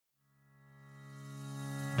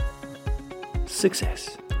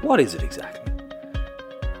Success. What is it exactly?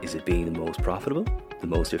 Is it being the most profitable, the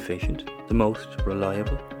most efficient, the most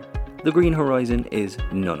reliable? The Green Horizon is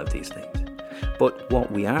none of these things. But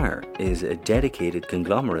what we are is a dedicated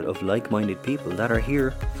conglomerate of like-minded people that are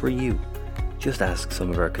here for you. Just ask some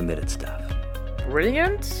of our committed staff.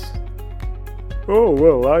 Brilliant? Oh,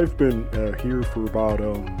 well, I've been here for about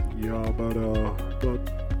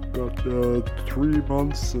 3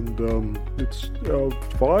 months, and it's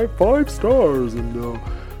 5 stars,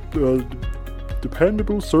 and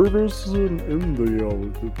dependable service in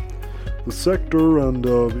the sector, and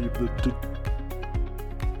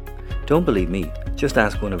Don't believe me, just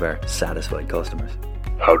ask one of our satisfied customers.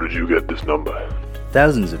 How did you get this number?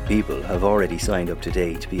 Thousands of people have already signed up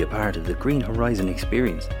today to be a part of the Green Horizon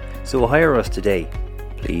experience. So hire us today,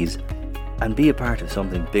 please, and be a part of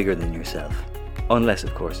something bigger than yourself. Unless,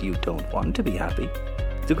 of course, you don't want to be happy.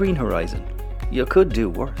 The Green Horizon. You could do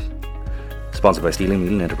worse. Sponsored by Steel and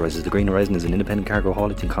Wheeling Enterprises, the Green Horizon is an independent cargo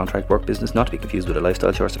haulage and contract work business, not to be confused with a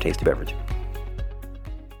lifestyle choice or tasty beverage.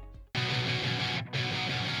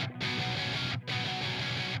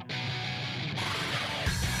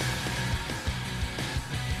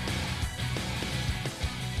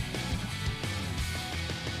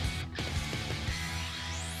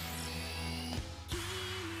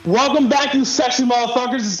 Welcome back, you sexy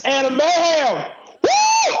motherfuckers. It's Anime Mayhem.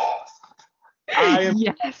 Woo! I am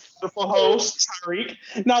Yes. beautiful host, Tariq.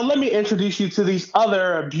 Now, let me introduce you to these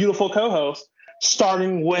other beautiful co-hosts,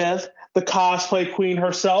 starting with the cosplay queen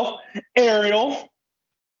herself, Ariel.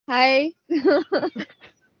 Hi.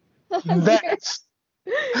 Next.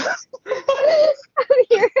 I'm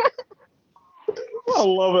here. I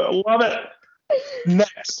love it. I love it.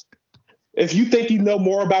 Next. If you think you know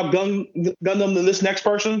more about Gundam than this next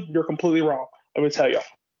person, you're completely wrong. Let me tell you.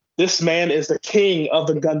 This man is the king of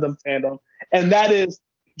the Gundam fandom, and that is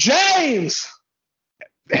James.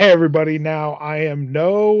 Hey everybody! Now I am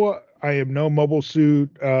no Mobile Suit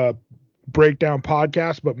Breakdown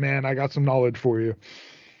podcast, but man, I got some knowledge for you.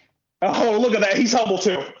 Oh, look at that. He's humble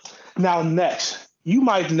too. Now, next, you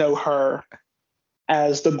might know her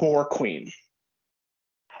as the Gore Queen.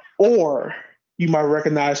 Or you might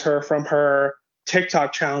recognize her from her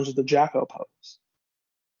TikTok challenge of the Jacko pose.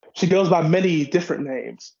 She goes by many different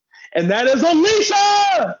names. And that is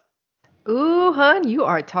Alicia! Ooh, hun, you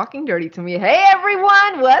are talking dirty to me. Hey,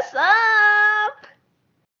 everyone, what's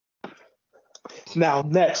up? Now,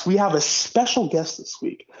 next, we have a special guest this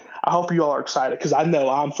week. I hope you all are excited, because I know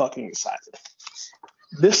I'm fucking excited.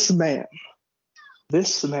 This man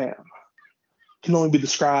can only be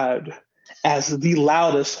described as the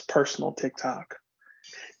loudest person on TikTok,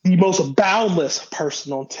 the most boundless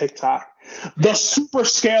person on TikTok, the super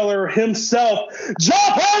scaler himself,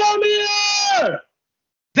 Japan.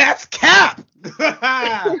 That's Cap!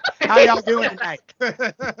 How y'all doing tonight?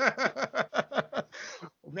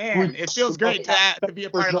 Man, it feels great to be a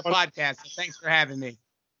part of the podcast. So thanks for having me.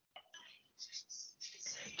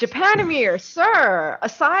 Japanimir, sir,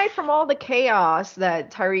 aside from all the chaos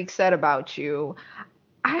that Tariq said about you,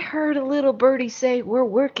 I heard a little birdie say we're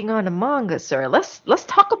working on a manga, sir. Let's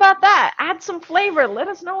talk about that. Add some flavor. Let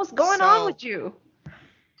us know what's going on with you.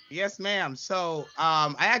 Yes, ma'am. So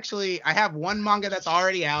I have one manga that's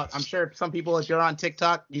already out. I'm sure some people, if you're on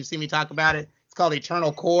TikTok, you've seen me talk about it. It's called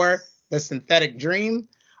Eternal Core, The Synthetic Dream.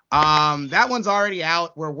 That one's already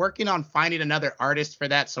out. We're working on finding another artist for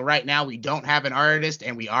that. So right now we don't have an artist,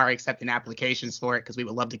 and we are accepting applications for it because we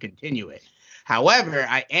would love to continue it. However,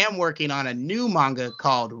 I am working on a new manga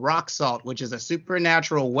called Rock Salt, which is a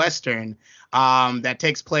supernatural Western that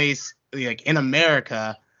takes place like in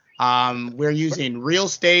America. We're using real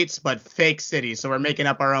states, but fake cities. So we're making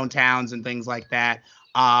up our own towns and things like that.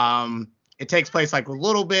 It takes place like a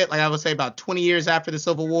little bit, like I would say about 20 years after the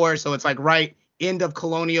Civil War. So it's like right end of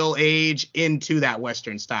colonial age into that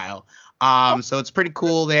Western style. So it's pretty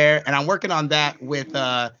cool there. And I'm working on that with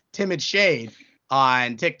Timid Shade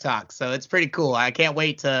on TikTok. So it's pretty cool. I can't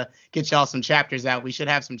wait to get y'all some chapters out. We should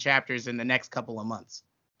have some chapters in the next couple of months.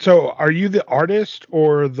 So are you the artist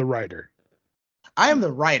or the writer? I am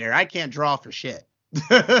the writer. I can't draw for shit.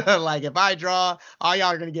 Like if I draw, all y'all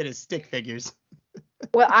are going to get is stick figures.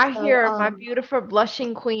 Well, I hear my beautiful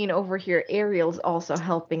blushing queen over here, Ariel's also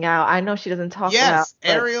helping out. I know she doesn't talk about. Yes,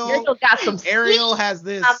 Ariel got some. Ariel has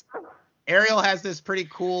this pretty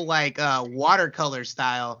cool like watercolor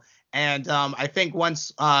style. And I think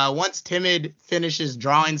once Timid finishes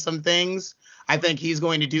drawing some things, I think he's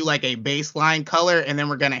going to do like a baseline color, and then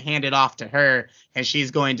we're going to hand it off to her, and she's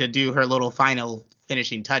going to do her little final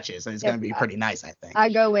finishing touches, and it's going to be pretty nice, I think. I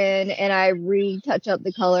go in and I retouch up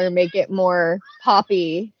the color, make it more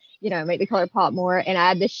poppy, make the color pop more, and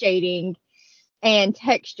add the shading, and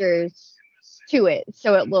textures to it,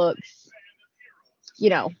 so it looks,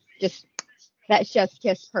 just that chef's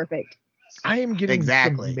kiss perfect. I am getting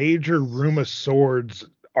some major Room of Swords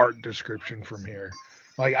art description from here.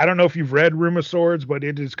 Like, I don't know if you've read Room of Swords, but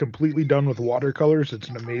it is completely done with watercolors. It's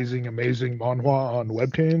an amazing, amazing manhwa on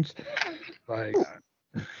Webtoons. Like,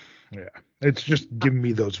 yeah, it's just giving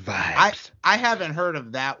me those vibes. I haven't heard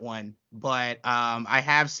of that one, but I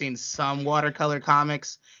have seen some watercolor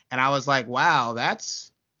comics, and I was like, wow,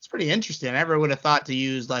 it's pretty interesting. I never would have thought to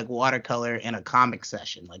use like watercolor in a comic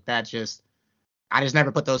session. Like I just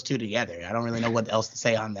never put those two together. I don't really know what else to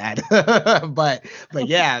say on that. but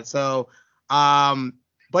yeah, so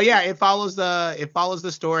but yeah, it follows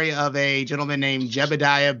the story of a gentleman named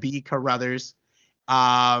Jebediah B. Carruthers.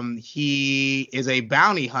 He is a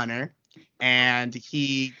bounty hunter, and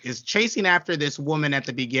he is chasing after this woman at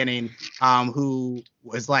the beginning, who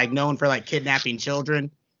was like known for like kidnapping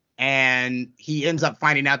children. And he ends up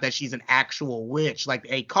finding out that she's an actual witch. Like,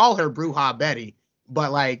 they call her Bruja Betty,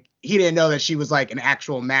 but like he didn't know that she was like an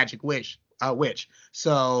actual magic witch.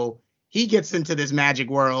 So he gets into this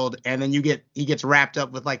magic world, and then he gets wrapped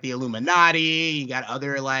up with like the Illuminati. You got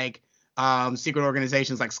other like secret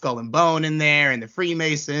organizations like Skull and Bone in there, and the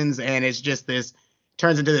Freemasons, and it's just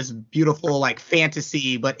turns into this beautiful like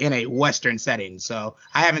fantasy, but in a Western setting. So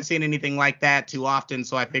I haven't seen anything like that too often,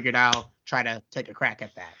 so I figured I'll try to take a crack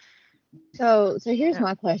at that. So here's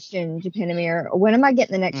my question, Japanimir. When am I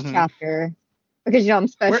getting the next chapter? Because I'm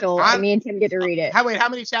special, and me and Tim get to read it. How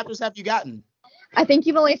many chapters have you gotten? I think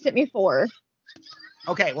you've only sent me 4.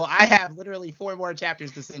 Okay, well, I have literally 4 more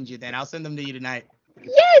chapters to send you. Then I'll send them to you tonight.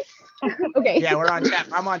 Yes. Okay. Yeah,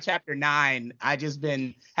 I'm on chapter 9. I just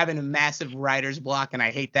been having a massive writer's block, and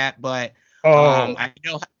I hate that. But I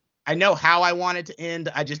know how I want it to end.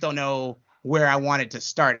 I just don't know where I want it to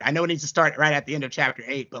start. I know it needs to start right at the end of chapter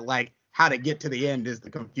 8, but like how to get to the end is the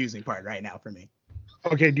confusing part right now for me.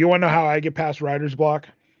 Okay, do you want to know how I get past writer's block?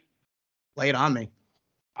 Lay it on me.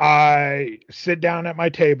 I sit down at my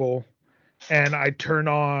table and I turn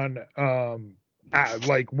on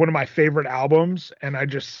like one of my favorite albums, and I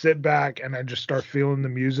just sit back and I just start feeling the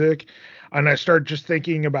music, and I start just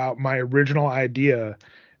thinking about my original idea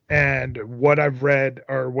and what I've read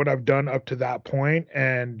or what I've done up to that point,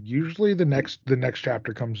 and usually the next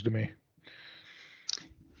chapter comes to me.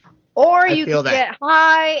 Or you can get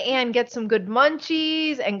high and get some good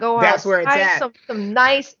munchies and go That's where it's at. Some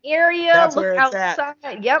nice area. That's look where it's outside.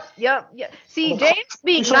 at. Yep. See, James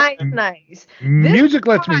speaks nice. Music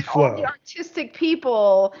lets me flow. All the artistic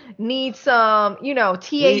people need some,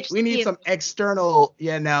 THC. We need some external,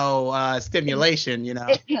 stimulation,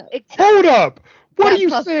 Hold up. What are you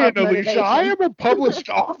saying, Alicia? I am a published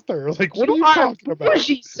author. Like, what are you talking about?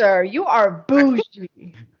 Bougie, sir. You are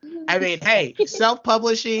bougie. I mean, hey,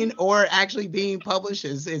 self-publishing or actually being published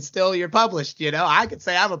is still you're published, I could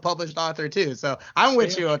say I'm a published author too. So I'm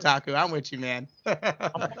with you, Otaku. I'm with you, man. I'm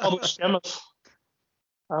a published chemist.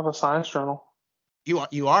 I have a science journal.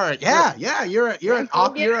 You are, yeah. You're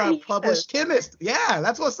a published chemist. Yeah,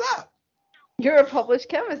 that's what's up. You're a published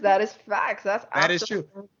chemist. That is facts. That is true.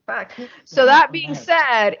 Fact. So that being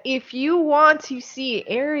said, if you want to see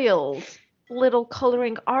Ariel's little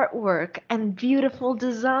coloring artwork and beautiful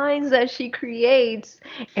designs that she creates,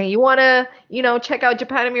 and you want to, check out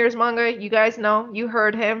Japanimir's manga, you guys know, you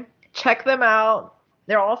heard him. Check them out.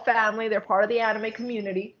 They're all family. They're part of the anime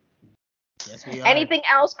community. Yes, we are. Anything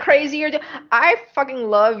else crazier? I fucking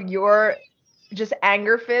love your just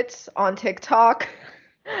anger fits on TikTok.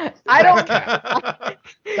 I don't care.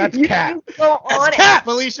 That's cat. That's cat,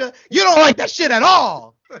 Felicia. You don't like that shit at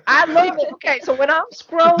all. I love it. Okay, so when I'm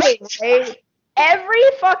scrolling, right, every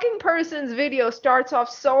fucking person's video starts off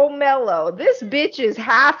so mellow. This bitch is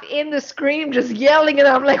half in the screen just yelling, and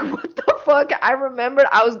I'm like, what the fuck? I remembered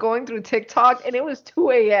I was going through TikTok, and it was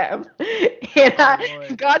 2 a.m. And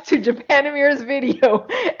I got to Japanimir's video,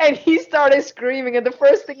 and he started screaming, and the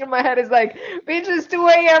first thing in my head is like, bitch, it's 2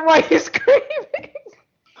 a.m. Why are you screaming?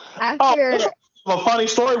 A funny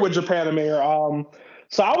story with Japanimir.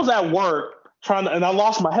 So I was at work and I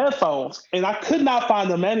lost my headphones, and I could not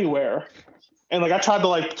find them anywhere. And I tried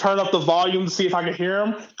to turn up the volume to see if I could hear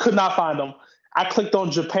them. Could not find them. I clicked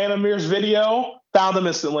on Japanimir's video, found them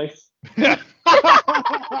instantly. Hey,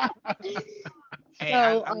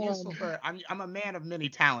 I'm a man of many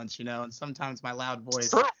talents, and sometimes my loud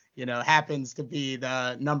voice, happens to be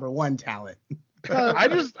the number one talent.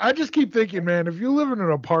 I just keep thinking, man, if you live in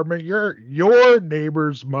an apartment, your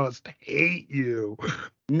neighbors must hate you.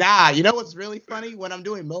 Nah, you know what's really funny? When I'm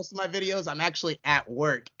doing most of my videos, I'm actually at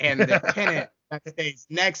work, and the tenant that stays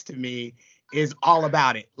next to me is all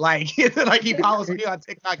about it. Like like he follows me on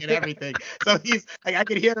TikTok and everything. So he's like, I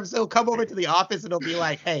can hear him. So he'll come over to the office and he'll be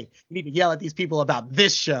like, hey, you need to yell at these people about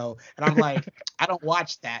this show. And I'm like, I don't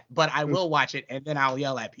watch that, but I will watch it and then I'll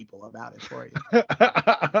yell at people about it for you.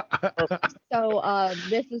 So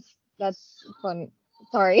that's fun.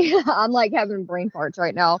 Sorry, I'm like having brain farts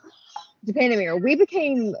right now. Japanimir, we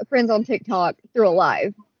became friends on TikTok through a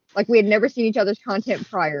live. Like we had never seen each other's content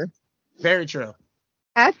prior. Very true.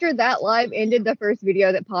 After that live ended, the first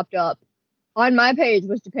video that popped up on my page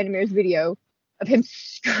was Japanimir's video of him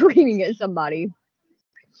screaming at somebody.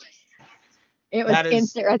 It was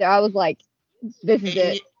instant right there. I was like, this is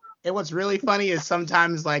it. And what's really funny is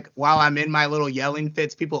sometimes, like, while I'm in my little yelling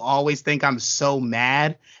fits, people always think I'm so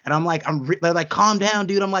mad. And I'm like, they're like, calm down,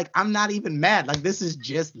 dude. I'm like, I'm not even mad. Like, this is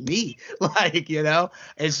just me. Like, you know,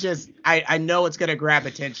 it's just, I know it's going to grab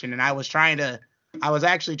attention. And I was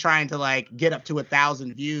actually trying to, like, get up to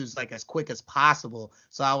 1,000 views, like, as quick as possible.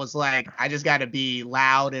 So I was like, I just got to be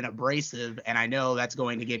loud and abrasive. And I know that's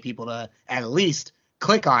going to get people to at least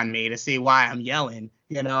click on me to see why I'm yelling.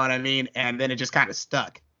 You know what I mean? And then it just kind of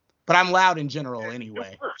stuck. But I'm loud in general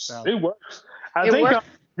anyway. It works. I think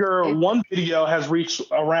your one video has reached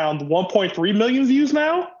around 1.3 million views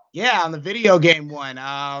now. Yeah, on the video game one.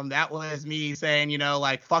 That was me saying, you know,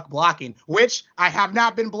 like, fuck blocking, which I have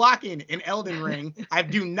not been blocking in Elden Ring. I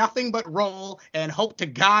do nothing but roll and hope to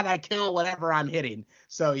God I kill whatever I'm hitting.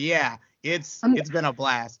 So yeah, it's been a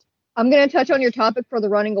blast. I'm gonna touch on your topic for the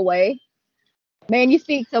running away. Man, you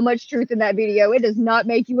speak so much truth in that video. It does not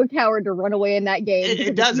make you a coward to run away in that game.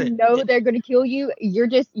 It doesn't. You know they're going to kill you.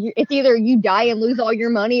 It's either you die and lose all your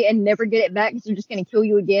money and never get it back because they're just going to kill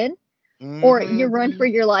you again, or you run for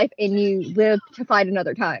your life and you live to fight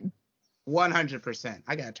another time. 100%.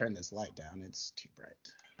 I got to turn this light down. It's too bright.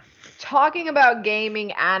 Talking about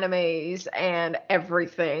gaming, animes, and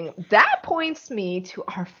everything, that points me to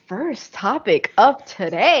our first topic of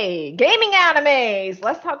today. Gaming animes.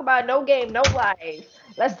 Let's talk about No Game, No Life.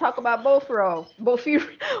 Let's talk about Bofuro. Bofuri.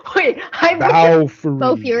 Wait,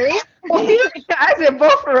 Bofuri? Bofuri? I said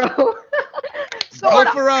Bofuro.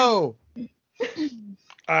 Bofuro.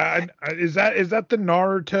 Is that the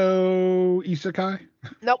Naruto isekai?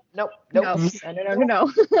 Nope. No.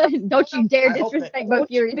 Don't you dare disrespect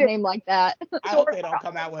Bofuri's name like that. I hope they don't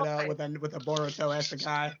come out with a Boruto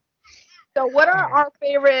isekai. So what are our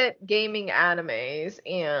favorite gaming animes,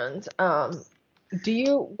 and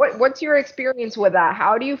what's your experience with that?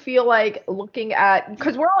 How do you feel like looking at,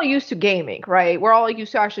 because we're all used to gaming, right? We're all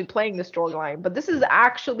used to actually playing the storyline, but this is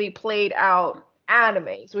actually played out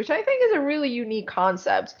animes, which I think is a really unique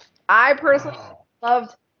concept. I personally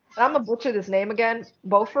loved, and I'm gonna butcher this name again,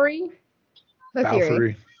 Bofuri.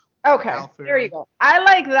 Balfuri. Okay, Balfuri. There you go. I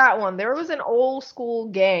like that one. There was an old school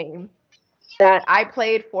game that I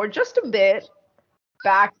played for just a bit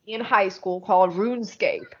back in high school called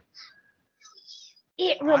RuneScape.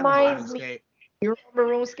 It reminds me. You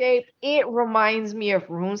remember RuneScape? It reminds me of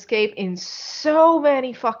RuneScape in so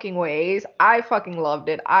many fucking ways. I fucking loved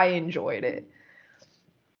it. I enjoyed it.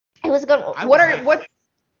 It was good.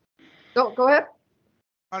 Go ahead.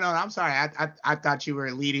 Oh no, I'm sorry. I thought you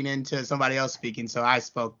were leading into somebody else speaking, so I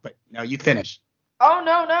spoke. But no, you finish. Oh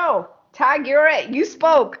no. Tag, you're it. You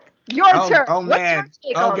spoke. Your turn. Oh man.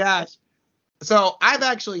 Oh gosh. So I've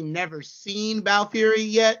actually never seen Balfuri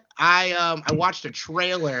yet. I watched a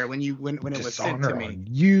trailer when it was sent to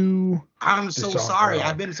me. I'm so sorry.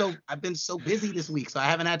 I've been so busy this week, so I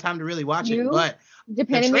haven't had time to really watch it. But the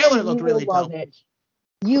trailer looked really dope.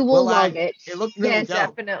 You will love it. It looked really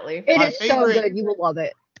dope. Definitely. It is so good. You will love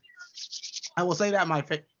it. I will say that my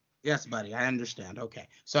favorite. Yes, buddy. I understand. Okay.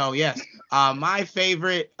 So yes, my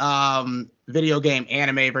favorite video game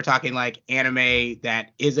anime, if we're talking like anime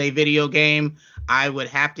that is a video game, I would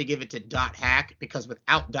have to give it to Dot Hack, because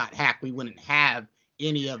without Dot Hack, we wouldn't have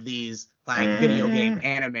any of these like video game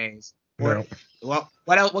animes. No. Well,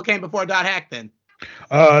 what came before Dot Hack then?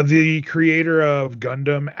 The creator of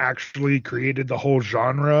Gundam actually created the whole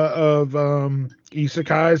genre of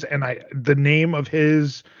isekais, and the name of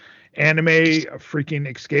his anime freaking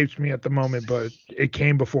escapes me at the moment, but it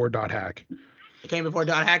came before Dot Hack. It came before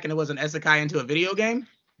Dot Hack, and it was an isekai into a video game?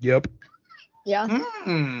 Yep. Yeah.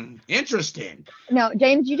 Interesting. No,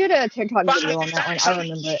 James, you did a TikTok video on that one. I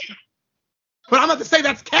remember it. But I'm about to say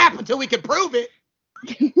that's cap until we can prove it.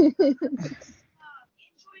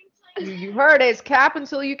 You heard it. It's cap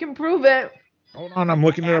until you can prove it. Hold on, I'm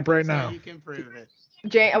looking it up right now. You can prove it.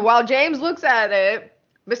 While James looks at it,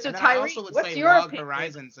 Mr. Tyree, what's your opinion?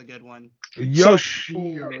 Horizon's a good one.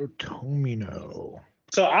 Yoshiro Tomino.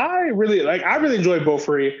 So I really enjoyed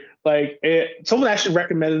Bofuri. Like, someone actually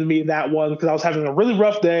recommended me that one because I was having a really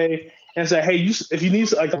rough day, and said, "Hey, if you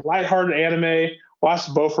need like a lighthearted anime, watch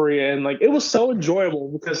Bofuri." And like it was so enjoyable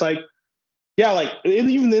because like yeah, like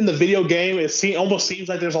even in the video game, almost seems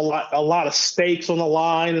like there's a lot of stakes on the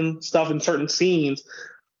line and stuff in certain scenes.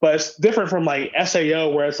 But it's different from like SAO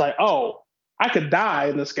where it's like, oh, I could die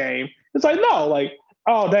in this game. It's like no, like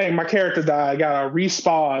oh dang, my character died, I gotta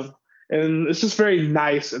respawn, and it's just very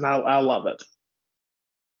nice, and I love it.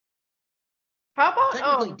 How about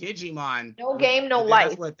Technically, Digimon. No Game, No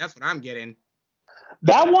Life? That's what I'm getting.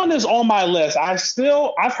 That one is on my list.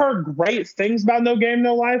 I've heard great things about No Game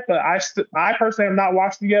No Life, but I personally have not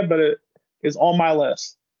watched it yet, but it is on my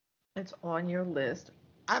list. It's on your list.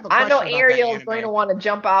 I know Ariel's going to want to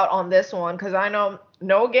jump out on this one because I know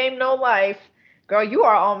No Game No Life. Girl, you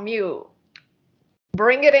are on mute.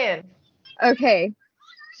 Bring it in. Okay,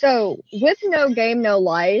 so with No Game No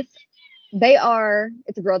Life,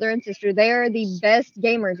 it's a brother and sister. They are the best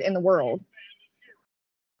gamers in the world.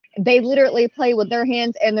 They literally play with their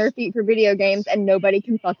hands and their feet for video games, and nobody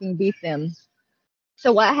can fucking beat them.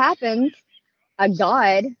 So what happens? A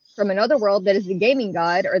god from another world that is the gaming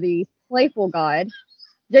god or the playful god,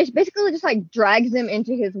 basically just like drags them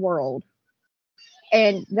into his world.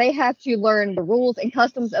 And they have to learn the rules and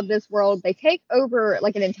customs of this world. They take over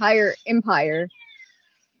like an entire empire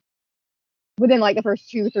within like the first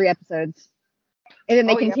 2 or 3 episodes. And then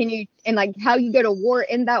they continue, and like how you go to war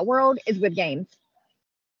in that world is with games.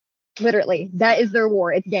 Literally, that is their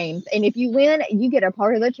war. It's games. And if you win, you get a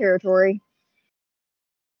part of the territory.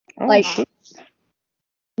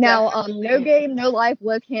 Now, No Game, No Life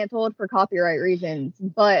was canceled for copyright reasons,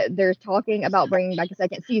 but there's talking about bringing back a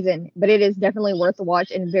second season. But it is definitely worth a watch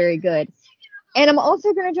and very good. And I'm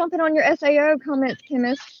also going to jump in on your SAO comments,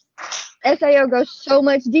 Chemist. SAO goes so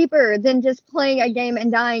much deeper than just playing a game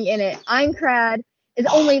and dying in it. Aincrad is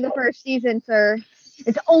only the first season, sir.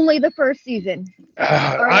 It's only the first season.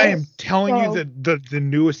 I am telling you that the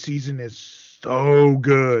newest season is so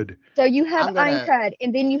good. So you have Aincrad,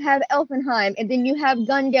 and then you have Elfenheim, and then you have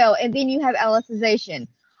Gun-Gale, and then you have Alicization.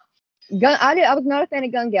 I was not a fan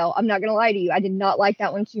of Gun-Gale. I'm not going to lie to you. I did not like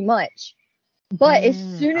that one too much. But as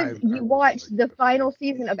soon as you watch the final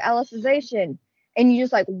season of Alicization, and you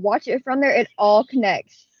just like watch it from there, it all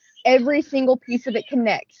connects. Every single piece of it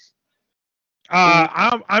connects.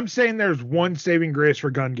 I'm saying there's one saving grace for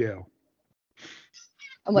Gun-Gale.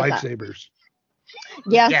 Lightsabers.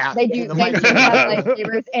 Yeah, they do. They do have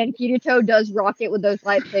lightsabers, and Kirito does rock it with those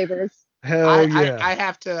lightsabers. Hell yeah! I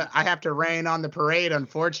have to rain on the parade.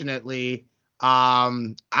 Unfortunately,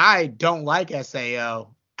 I don't like SAO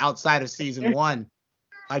outside of season 1.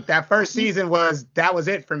 Like that first season was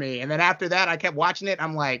it for me, and then after that, I kept watching it.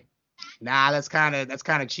 I'm like, nah, that's kind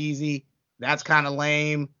of cheesy. That's kind of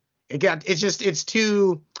lame. It's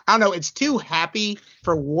too, I don't know, it's too happy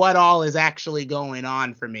for what all is actually going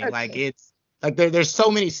on for me. Okay. Like it's like there's so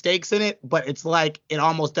many stakes in it, but it's like it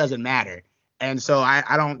almost doesn't matter. And so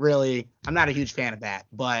I'm not a huge fan of that,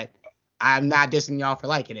 but I'm not dissing y'all for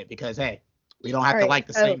liking it because hey, we don't have to like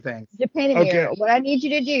the same thing. Japanimir, what I need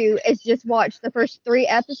you to do is just watch the first 3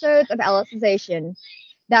 episodes of Alicization.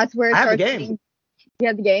 That's where it starts. I have the game. You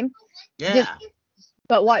have the game? Yeah.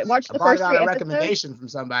 But watch the first 3 episodes. I got a recommendation from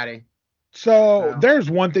somebody. So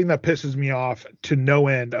there's one thing that pisses me off to no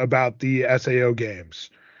end about the SAO games.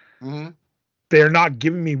 Mm-hmm. They're not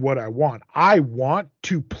giving me what I want. I want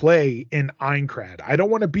to play in Aincrad. I don't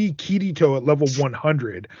want to be Kirito at level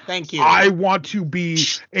 100. Thank you. I want to be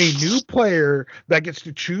a new player that gets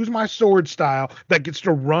to choose my sword style, that gets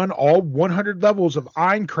to run all 100 levels of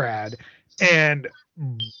Aincrad and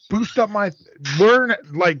boost up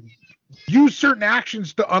use certain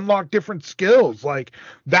actions to unlock different skills. Like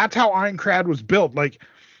that's how Aincrad was built. Like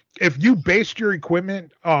if you based your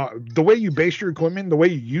equipment, the way you base your equipment, the way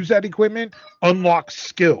you use that equipment unlocks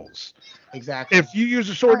skills. Exactly. If you use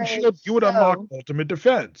a sword and shield, you would unlock ultimate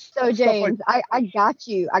defense. So James, I got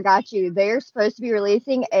you. They're supposed to be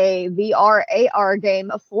releasing a VR AR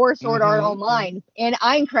game for Sword Art Online in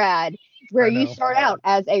Aincrad, where you start out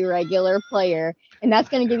as a regular player, and that's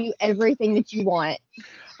going to give you everything that you want.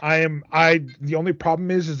 The only problem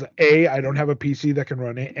is A, I don't have a PC that can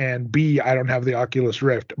run it, and B, I don't have the Oculus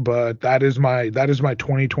Rift, but that is my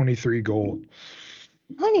 2023 goal.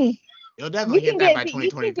 Honey, you'll definitely get that by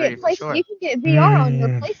 2023 for sure. You can get VR on your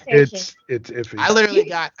PlayStation. It's iffy. I literally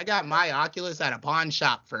got my Oculus at a pawn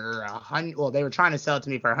shop for $100. Well, they were trying to sell it to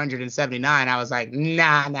me for $179. I was like,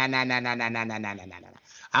 nah.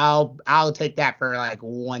 I'll take that for like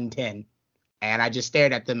 $110. And I just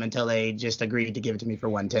stared at them until they just agreed to give it to me for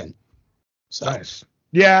 $110. So nice.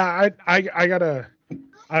 Yeah, I gotta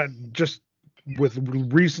just with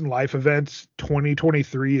recent life events,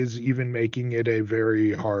 2023 is even making it a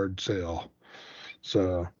very hard sale.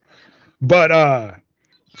 So, but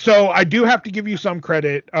so I do have to give you some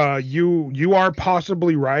credit. You are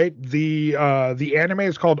possibly right. The anime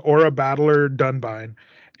is called Aura Battler Dunbine,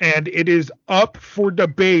 and it is up for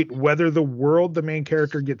debate whether the world the main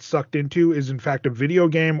character gets sucked into is in fact a video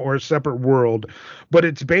game or a separate world. But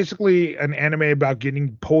it's basically an anime about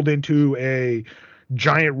getting pulled into a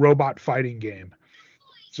giant robot fighting game.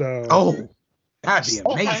 So Oh, that'd be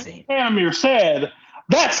amazing. Amir said,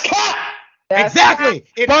 "That's cat." Exactly.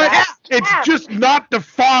 but it's just not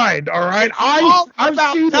defined. All right, I've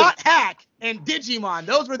I've seen Dot it. Hack and Digimon.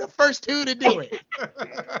 Those were the first two to do it.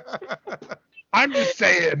 I'm just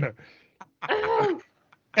saying.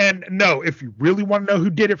 And no, if you really want to know who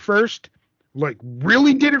did it first, like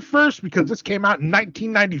really did it first, because this came out in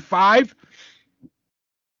 1995,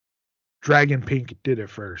 Dragon Pink did it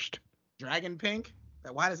first. Dragon Pink?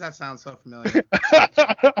 Why does that sound so familiar?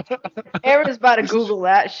 Aaron's about to Google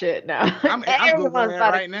that shit now. I'm Googling it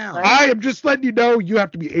right now. I am just letting you know you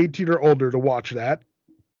have to be 18 or older to watch that.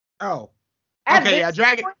 Oh. At Okay, this yeah,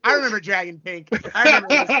 Dragon. point- I remember Dragon Pink. I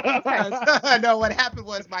remember. No, what happened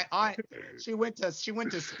was my aunt. She went to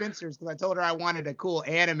Spencer's because I told her I wanted a cool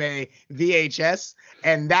anime VHS,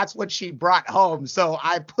 and that's what she brought home. So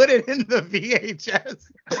I put it in the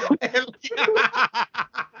VHS. And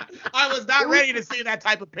I was not ready to see that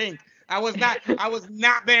type of pink. I was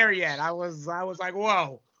not there yet. I was like,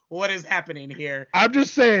 whoa. What is happening here? I'm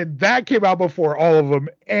just saying that came out before all of them,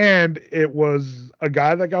 and it was a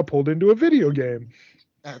guy that got pulled into a video game.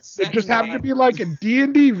 It just happened to be like a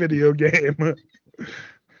D&D video game.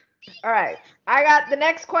 All right. I got the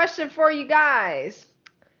next question for you guys.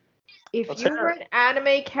 If Let's you hear were it. an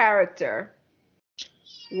anime character,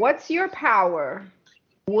 what's your power?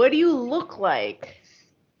 What do you look like?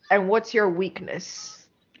 And what's your weakness?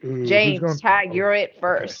 Ooh, who's James, going- tag, you're it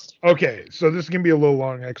first. Okay, so this is gonna be a little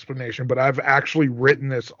long explanation, but I've actually written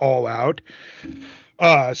this all out.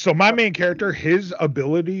 So my main character, his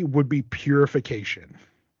ability would be purification.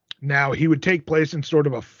 Now he would take place in sort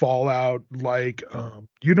of a Fallout like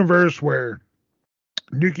universe where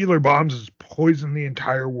nuclear bombs has poisoned the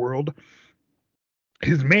entire world.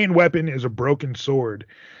 His main weapon is a broken sword,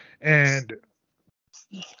 and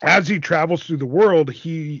as he travels through the world,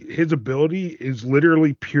 his ability is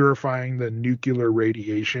literally purifying the nuclear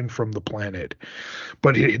radiation from the planet.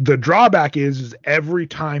 But the drawback is every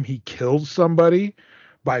time he kills somebody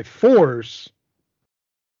by force,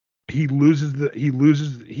 his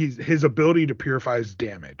ability to purify is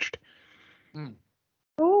damaged.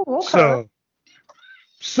 Oh, okay.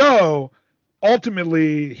 So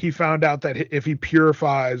ultimately, he found out that if he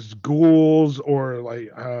purifies ghouls or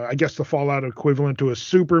like, I guess the Fallout equivalent to a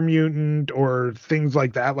super mutant or things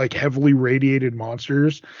like that, like heavily radiated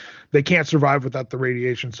monsters, they can't survive without the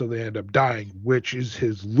radiation, so they end up dying, which is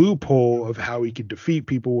his loophole of how he can defeat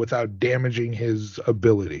people without damaging his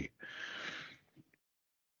ability.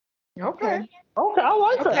 Okay. Okay, I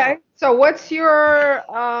like that. Okay. So what's your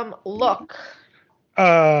look?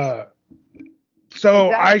 So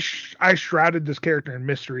Exactly. I shrouded this character in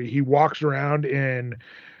mystery. He walks around in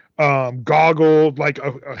goggled, like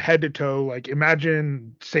a head to toe, like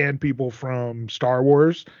imagine sand people from Star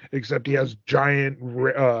Wars, except he has giant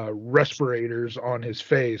respirators on his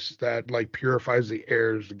face that like purifies the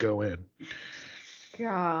airs to go in.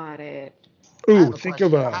 Got it. I have Ooh, a think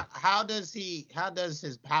question. of how does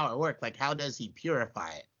his power work? Like, how does he purify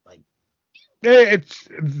it? Like, it's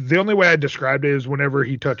the only way I described it is whenever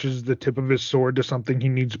he touches the tip of his sword to something he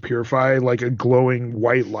needs to purify, like a glowing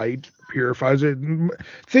white light purifies it.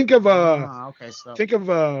 Think of okay, so think of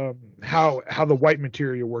how the white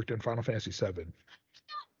materia worked in Final Fantasy VII.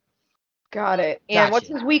 Got it. And Gotcha. what's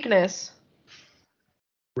his weakness?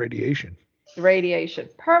 Radiation. Radiation.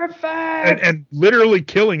 Perfect. And literally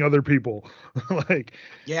killing other people. Like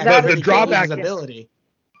yeah, the that's really cool, drawback- his ability.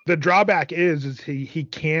 the drawback is he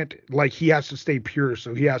can't, like, he has to stay pure,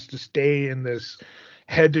 so he has to stay in this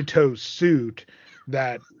head to toe suit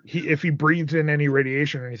that if he breathes in any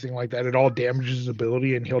radiation or anything like that, it all damages his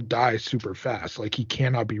ability and he'll die super fast. Like, he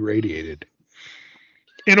cannot be radiated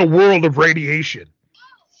in a world of radiation.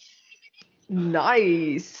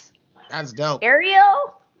 Nice. That's dope.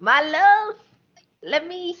 Ariel, my love, let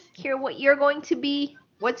me hear what you're going to be.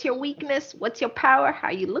 What's your weakness? What's your power? How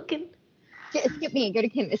you looking? Skip me. Go to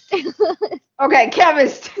chemist. Okay,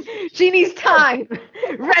 chemist. She needs time.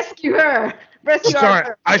 Rescue her. Rescue Sorry,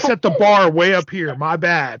 her. I set the bar way up here. My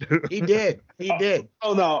bad. He did.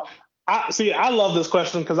 Oh no. I love this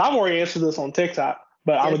question because I've already answered this on TikTok,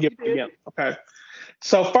 but I'm gonna Yes, give you it did. again. Okay.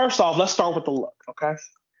 So first off, let's start with the look. Okay.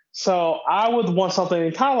 So I would want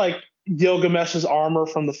something kind of like Gilgamesh's armor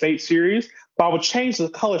from the Fate series, but I would change the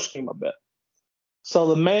color scheme a bit. So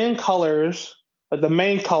the main colors, like the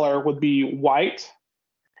main color would be white,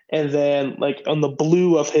 and then like on the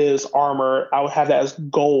blue of his armor, I would have that as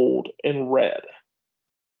gold and red.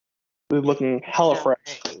 We're looking hella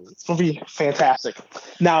fresh. It's gonna be fantastic.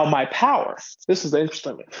 Now my power. This is the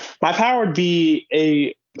interesting thing. My power would be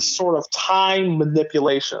a sort of time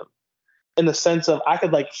manipulation, in the sense of I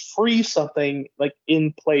could like freeze something like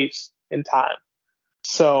in place in time.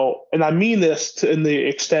 So, and I mean this to in the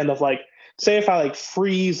extent of like, say if I like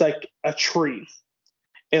freeze like a tree,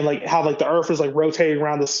 and like how like the Earth is like rotating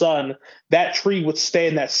around the sun, that tree would stay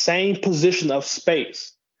in that same position of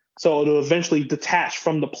space. So it'll eventually detach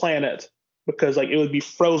from the planet because like it would be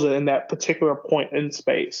frozen in that particular point in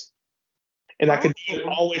space. And I could do it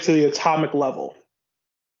all the way to the atomic level.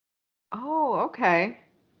 Oh, okay.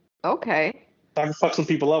 Okay. I can fuck some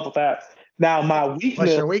people up with that. Now my What's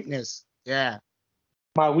weakness, your weakness? Yeah.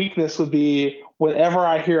 my weakness would be whenever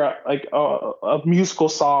I hear a musical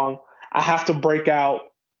song, I have to break out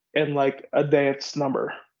in like a dance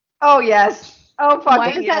number. Oh yes. Oh Why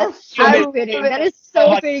fucking is that yes. so fitting? That is so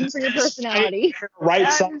Like, fitting for your personality. Right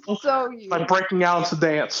That song, is so you. like breaking out into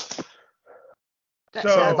dance. That- So-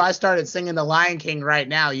 So if I started singing The Lion King right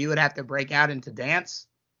now, you would have to break out into dance.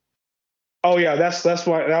 Oh yeah, that's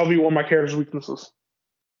why that would be one of my character's weaknesses.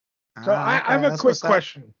 So I have a quick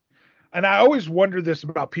question. And I always wonder this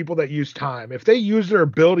about people that use time. If they use their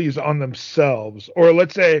abilities on themselves, or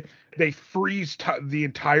let's say they freeze the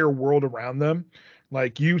entire world around them,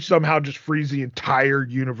 like you somehow just freeze the entire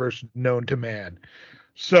universe known to man.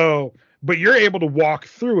 So, but you're able to walk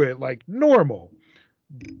through it like normal.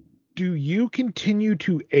 Do you continue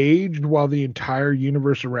to age while the entire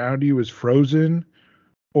universe around you is frozen?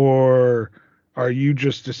 Or are you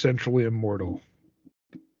just essentially immortal?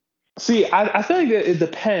 See, I feel like it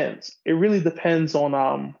depends. It really depends on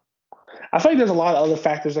I feel like there's a lot of other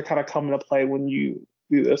factors that kind of come into play when you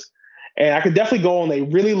do this. And I could definitely go on a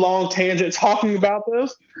really long tangent talking about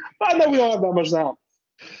this, but I know we don't have that much time.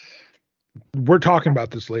 We're talking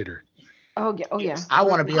about this later. Oh yeah. Oh yeah. I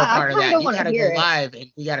want to be a I part of kinda that. You wanna gotta go hear it. live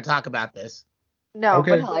and we gotta talk about this. No,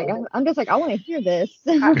 Okay. but Like, I'm just like, I want to hear this.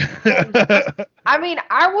 I mean,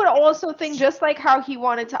 I would also think just like how he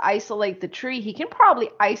wanted to isolate the tree, he can probably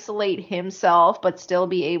isolate himself but still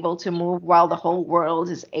be able to move while the whole world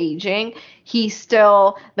is aging.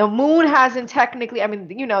 The moon hasn't technically, I mean,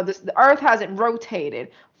 the earth hasn't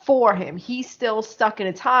rotated for him. He's still stuck in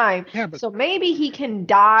a time. Yeah, but- So maybe he can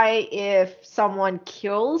die if someone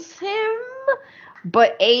kills him,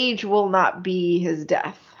 but age will not be his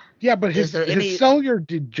death. Yeah, but Is there any- his cellular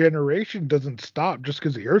degeneration doesn't stop just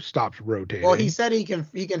because the Earth stops rotating. Well, he said he can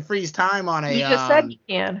freeze time on a He just said he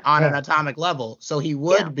can. on an Yeah. atomic level, so he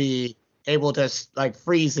would Yeah. be able to like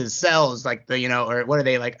freeze his cells, like or what are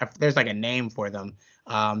they like? There's like a name for them.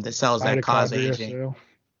 The cells that cause Mitochondria, aging. so-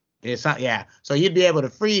 It's not, yeah. So you'd be able to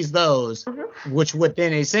freeze those, Mhm. which would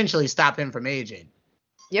then essentially stop him from aging.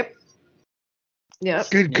 Yep.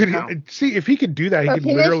 Yep. Could Yeah. he, see if he could do that? He So could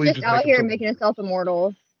Kimmy's literally just just out make here himself- making himself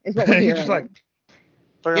immortal, is what we're He's hearing. just like,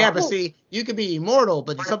 Yeah, but see, you could be immortal,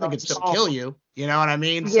 but something could still kill you. You know what I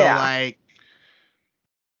mean? Yeah. So like,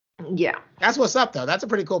 Yeah. that's what's up though. That's a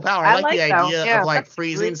pretty cool power. I I like the like that. idea Yeah, of like that's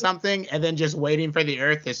freezing really- something and then just waiting for the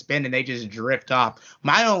earth to spin and they just drift off.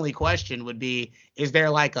 My only question would be, is there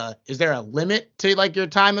a limit to like your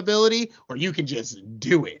time ability, or you can just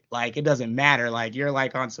do it? Like it doesn't matter. Like you're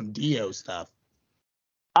like on some Dio stuff.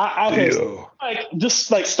 Okay, so, ew. like just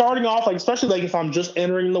like starting off, like especially like if I'm just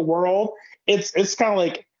entering the world, it's kind of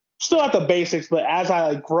like still at the basics, but as I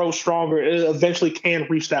like grow stronger, it eventually can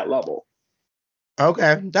reach that level.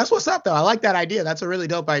 Okay. That's what's up though. I like that idea. That's a really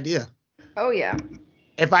dope idea. Oh yeah.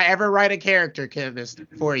 If I ever write a character, Kivist,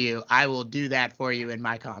 for you, I will do that for you in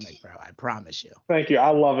my comic, bro. I promise you. Thank you.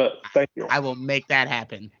 I love it. Thank you. I will make that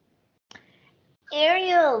happen.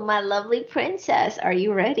 Ariel, my lovely princess, are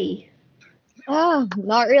you ready? Oh,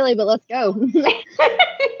 not really, but let's go.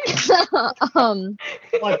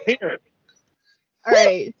 Like, here. All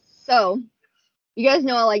right, so you guys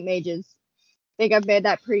know I like mages. I think I've made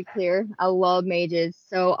that pretty clear. I love mages,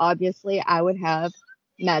 so obviously I would have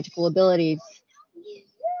magical abilities.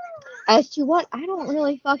 As to what, I don't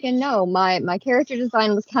really fucking know. My character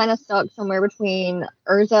design was kind of stuck somewhere between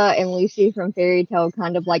Urza and Lucy from Fairy Tale,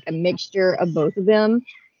 kind of like a mixture of both of them.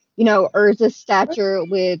 You know, Urza's stature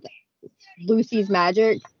with Lucy's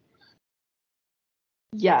magic.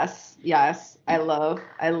 Yes. I love.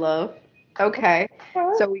 Okay.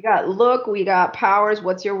 So we got look, we got powers.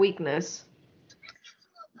 What's your weakness?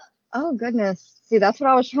 Oh goodness. See, that's what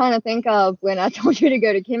I was trying to think of when I told you to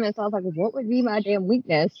go to chemist. I was like, what would be my damn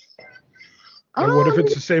weakness? And what if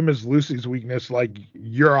it's the same as Lucy's weakness? Like,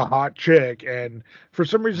 you're a hot chick, and for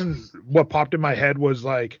some reason, what popped in my head was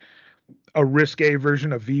like a risque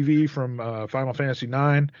version of Vivi from Final Fantasy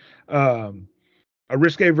IX. A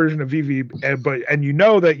risque version of Vivi, and you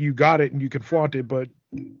know that you got it and you can flaunt it, but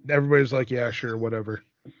everybody's like, yeah, sure, whatever.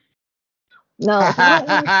 No, I don't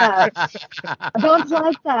like that. I don't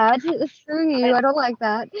like that. Screw you. I don't like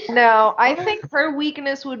that. No, I think her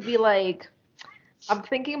weakness would be like, I'm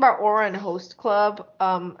thinking about Aura and Host Club,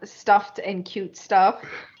 stuffed and cute stuff.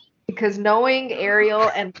 Because knowing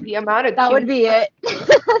Ariel and the amount of That would be it.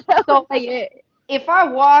 So like, if I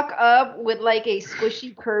walk up with like a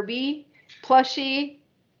squishy Kirby plushie,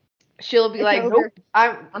 she'll be It's like, over.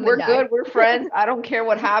 "Nope, we're die. good, we're friends. I don't care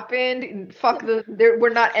what happened. And fuck we're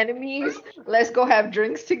not enemies. Let's go have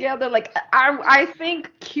drinks together." Like I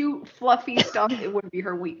think cute, fluffy stuff it would be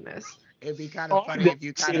her weakness. It'd be kind of funny if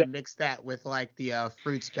you kind of mix that with like the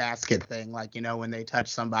fruits basket thing, like when they touch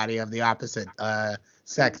somebody of the opposite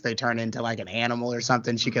sex, they turn into like an animal or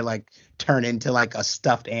something. She could like turn into like a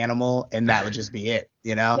stuffed animal, and that would just be it.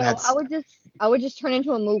 No, I would just turn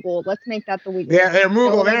into a Moogle. Let's make that the weakness. Yeah, they're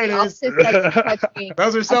Moogle. There it is.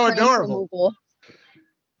 Those are so adorable.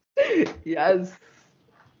 Yes.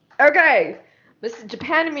 Okay, Mr.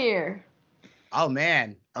 Japanimir. Oh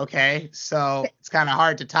man. Okay, so it's kind of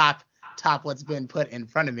hard to top what's been put in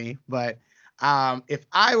front of me, but if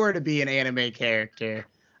I were to be an anime character,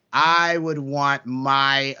 I would want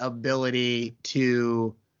my ability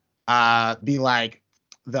to be like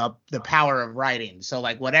the power of writing. So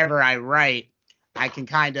like whatever I write, I can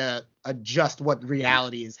kind of adjust what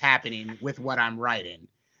reality is happening with what I'm writing.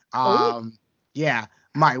 Yeah.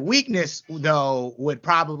 My weakness, though, would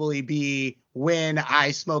probably be when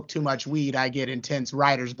I smoke too much weed, I get intense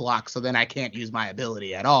writer's block, so then I can't use my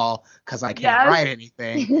ability at all because I can't write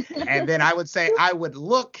anything. And then I would say I would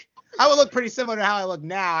look pretty similar to how I look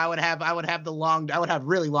now. I would have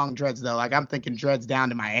really long dreads though. Like I'm thinking dreads down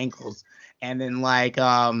to my ankles, and then like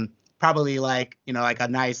probably like like a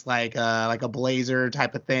nice like a blazer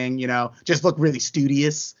type of thing. Just look really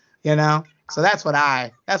studious. So that's what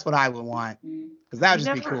I would want. Because that would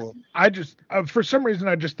just be cool. I just, for some reason,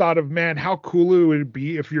 I just thought of, man, how cool it would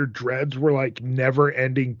be if your dreads were like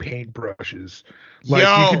never-ending paintbrushes. Like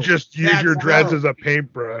you could just use your dreads as a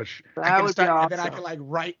paintbrush. That would be awesome. And then I could like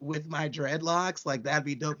write with my dreadlocks. Like that'd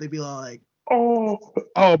be dope. They'd be all like,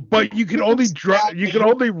 but you can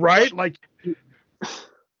only write like.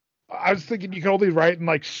 I was thinking you can only write in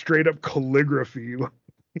like straight up calligraphy.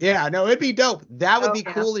 Yeah, no, it'd be dope. That would be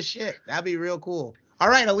cool as shit. That'd be real cool. All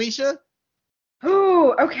right, Alicia.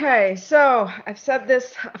 Oh, okay. So I've said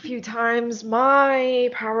this a few times. My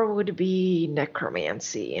power would be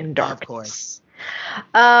necromancy and darkness.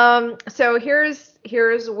 Of course. So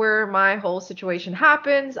here's where my whole situation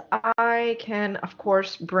happens. I can, of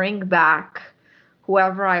course, bring back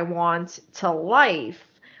whoever I want to life,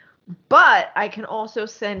 but I can also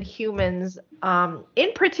send humans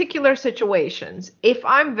in particular situations. If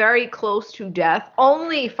I'm very close to death,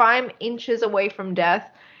 only if I'm inches away from death,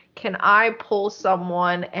 can I pull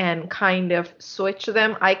someone and kind of switch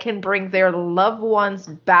them. I can bring their loved ones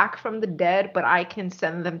back from the dead, but I can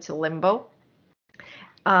send them to limbo.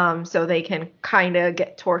 So they can kind of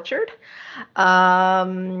get tortured.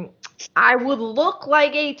 I would look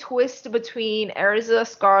like a twist between Erza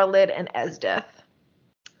Scarlet and Esdeath.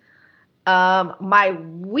 My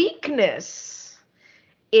weakness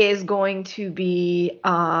is going to be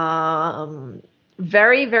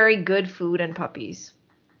very, very good food and puppies.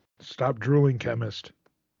 Stop drooling, chemist.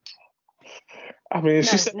 I mean,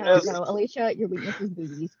 no, Alicia, your weakness is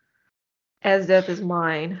boobies. Esdeath is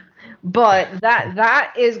mine, but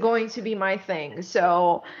that is going to be my thing.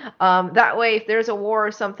 So that way, if there's a war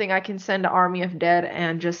or something, I can send an army of dead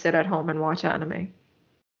and just sit at home and watch anime.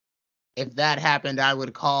 If that happened, I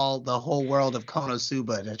would call the whole world of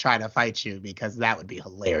Konosuba to try to fight you because that would be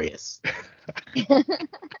hilarious.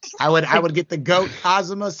 I would get the goat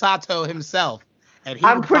Kazuma Sato himself, and he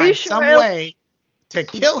would find some way to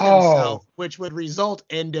kill himself, which would result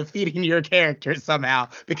in defeating your character somehow,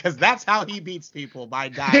 because that's how he beats people, by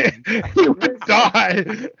dying. He would die.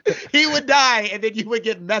 He would die, and then you would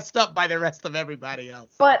get messed up by the rest of everybody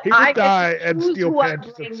else. But He would die and steal pants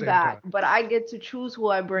at the bring same back. time. But I get to choose who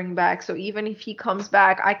I bring back. So even if he comes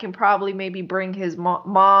back, I can probably maybe bring his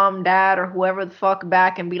mom, dad, or whoever the fuck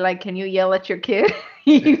back and be like, "Can you yell at your kid?"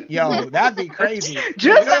 Yo, that'd be crazy.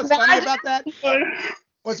 Just what's funny about that?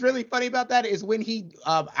 What's really funny about that is when he,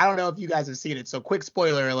 I don't know if you guys have seen it, so quick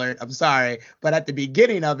spoiler alert, I'm sorry, but at the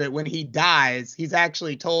beginning of it, when he dies, he's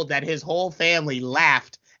actually told that his whole family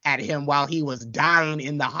laughed at him while he was dying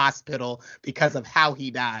in the hospital because of how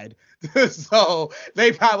he died. So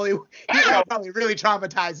he probably really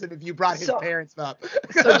traumatized him if you brought his parents up.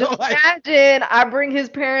 So just imagine I bring his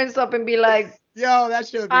parents up and be like, yo, that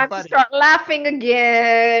shit would be funny. Start laughing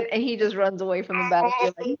again, and he just runs away from the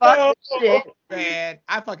battlefield like, fuck this shit. Man,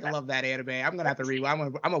 I fucking love that anime. I'm gonna have to read.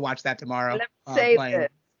 I'm gonna watch that tomorrow. Let me say this.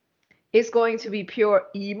 It's going to be pure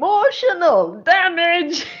emotional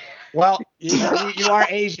damage. Well, you are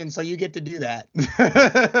Asian, so you get to do that.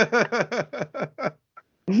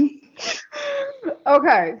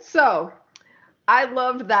 Okay, so I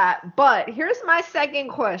loved that. But here's my second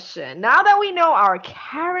question. Now that we know our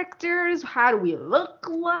characters, how do we look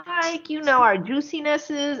like, our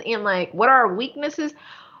juicinesses, and like what are our weaknesses,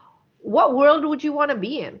 what world would you want to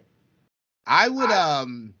be in? I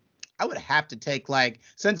would have to take, like,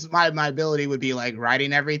 since my ability would be like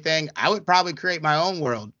writing everything, I would probably create my own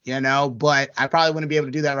world, but I probably wouldn't be able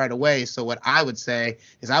to do that right away. So what I would say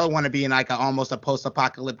is I would want to be in like almost a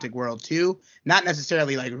post-apocalyptic world too. Not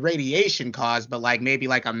necessarily like radiation caused, but like maybe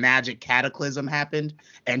like a magic cataclysm happened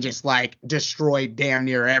and just like destroyed damn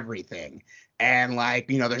near everything. And like,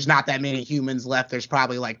 there's not that many humans left. There's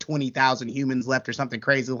probably like 20,000 humans left or something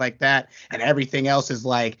crazy like that. And everything else is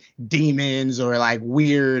like demons or like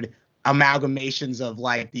weird amalgamations of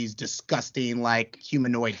like these disgusting like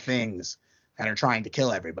humanoid things that are trying to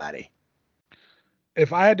kill everybody.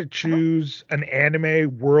 If I had to choose an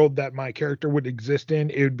anime world that my character would exist in,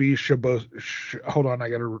 it would be hold on, I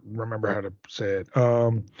gotta remember how to say it.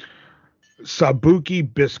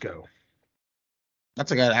 Sabuki Bisco.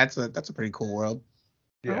 That's a pretty cool world.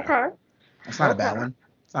 Yeah. Okay. That's not a bad one.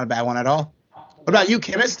 It's not a bad one at all. What about you,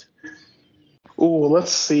 Chemist? Ooh,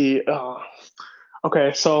 let's see.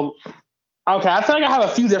 Okay, so I feel like I have a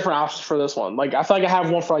few different options for this one. Like I feel like I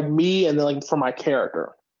have one for like me and then like for my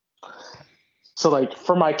character. So like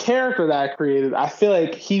for my character that I created, I feel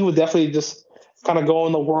like he would definitely just kind of go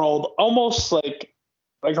in the world almost like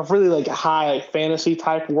a really like high fantasy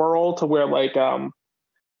type world to where like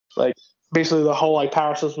basically the whole like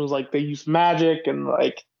power system is like they use magic and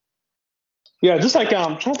like just like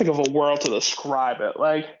I'm trying to think of a world to describe it.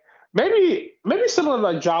 Like maybe similar to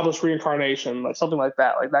like Jobless Reincarnation, like something like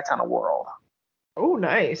that kind of world. Oh,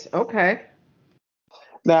 nice. Okay.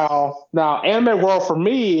 Now, anime world for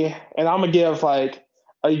me, and I'm gonna give like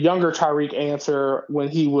a younger Tyreek answer when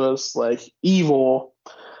he was like evil.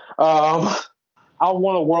 I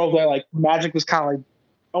want a world where like magic was kind of like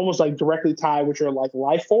almost like directly tied with your like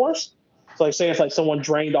life force. So like say if like someone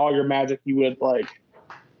drained all your magic, you would like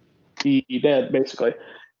be dead basically.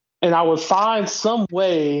 And I would find some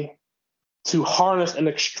way to harness and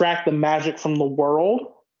extract the magic from the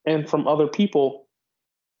world and from other people.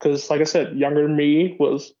 Because, like I said, younger me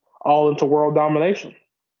was all into world domination.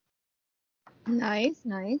 Nice.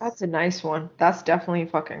 That's a nice one. That's definitely a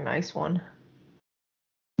fucking nice one.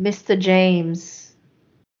 Mr. James,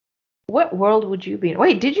 what world would you be in?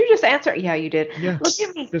 Wait, did you just answer? Yeah, you did. Yeah. Look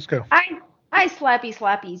at me. Let's go. I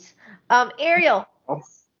slappies. Ariel.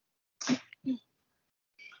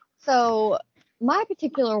 So my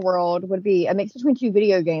particular world would be a mix between two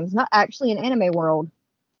video games, not actually an anime world.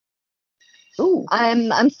 Ooh.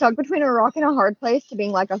 I'm stuck between a rock and a hard place to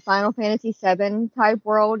being like a Final Fantasy VII type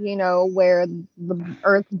world, where the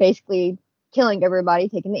Earth basically killing everybody,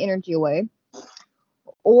 taking the energy away.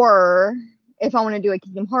 Or if I want to do a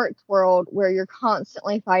Kingdom Hearts world where you're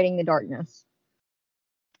constantly fighting the darkness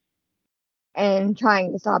and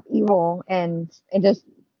trying to stop evil and it just,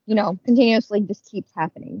 continuously just keeps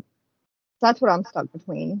happening. So that's what I'm stuck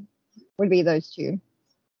between, would be those two.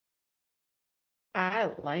 I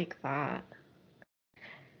like that.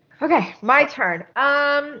 Okay, my turn.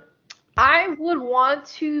 I would want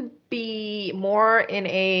to be more in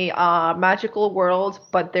a magical world,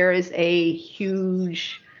 but there is a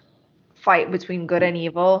huge fight between good and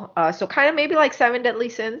evil. So kind of maybe like Seven Deadly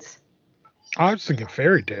Sins. I was thinking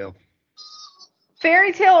Fairy Tail.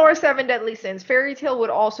 Fairy Tail or Seven Deadly Sins. Fairy Tail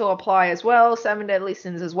would also apply as well. Seven Deadly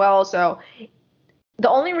Sins as well. So the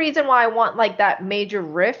only reason why I want like that major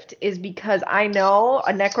rift is because I know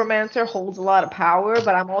a necromancer holds a lot of power,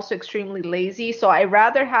 but I'm also extremely lazy. So I'd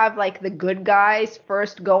rather have like the good guys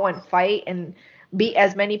first go and fight and beat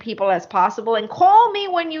as many people as possible and call me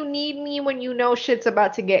when you need me, when you know shit's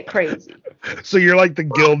about to get crazy. So you're like the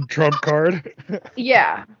guild trump card?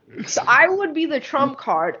 Yeah. So I would be the trump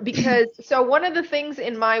card because so one of the things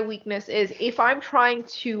in my weakness is if I'm trying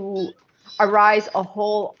to arise a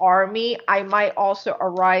whole army, I might also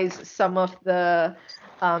arise some of the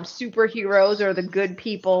superheroes or the good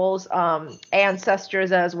people's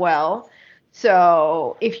ancestors as well.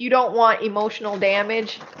 So if you don't want emotional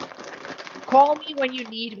damage, call me when you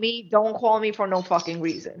need me. Don't call me for no fucking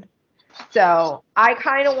reason. So I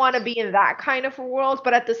kind of want to be in that kind of a world,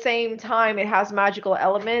 but at the same time, it has magical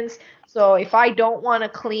elements. So if I don't want to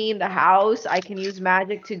clean the house, I can use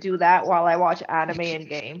magic to do that while I watch anime and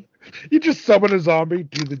game. You just summon a zombie,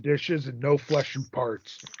 do the dishes, and no flesh and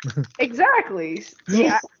parts. Exactly.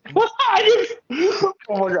 Yeah. Oh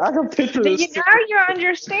my god, I can picture this. Now you're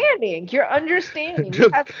understanding. You're understanding. Just-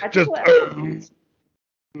 It has magical just- elements.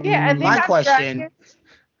 Yeah, and they My have question- dragons.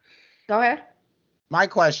 Go ahead. My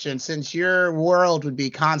question, since your world would be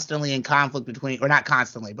constantly in conflict between, or not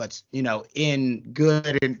constantly, but in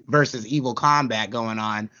good versus evil combat going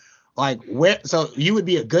on, like so you would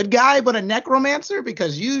be a good guy but a necromancer,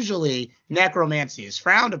 because usually necromancy is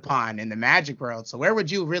frowned upon in the magic world. So where would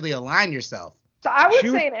you really align yourself? So I would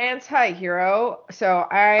Shoot. say an anti-hero. So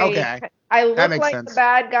I look That makes like sense. the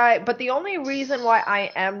bad guy, but the only reason why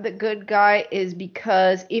I am the good guy is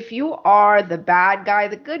because if you are the bad guy,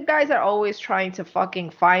 the good guys are always trying to fucking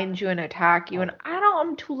find you and attack you, and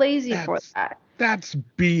I'm too lazy for that. That's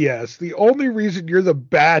BS. The only reason you're the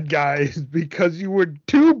bad guy is because you were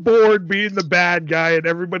too bored being the bad guy and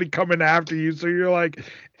everybody coming after you. So you're like,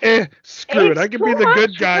 screw it. It's I can be too the good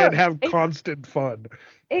much guy and work. have constant fun.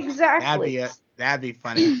 Exactly. That'd be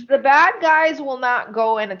funny. The bad guys will not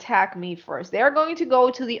go and attack me first. They're going to go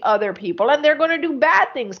to the other people and they're going to do bad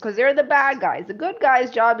things because they're the bad guys. The good guys'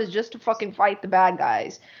 job is just to fucking fight the bad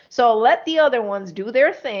guys. So let the other ones do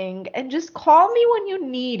their thing and just call me when you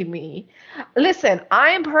need me. Listen, I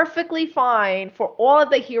am perfectly fine for all of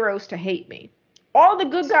the heroes to hate me. All the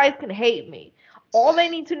good guys can hate me. All they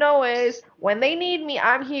need to know is when they need me,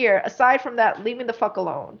 I'm here. Aside from that, leave me the fuck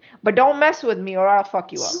alone. But don't mess with me or I'll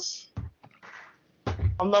fuck you up.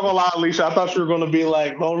 I'm not gonna lie, Alicia. I thought you were gonna be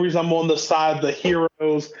like, the only reason I'm on the side of the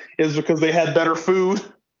heroes is because they had better food.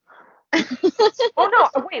 Oh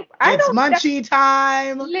no, wait. It's munchie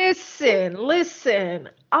time. Listen.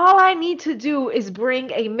 All I need to do is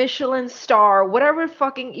bring a Michelin star, whatever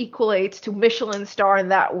fucking equates to Michelin star in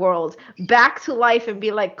that world, back to life and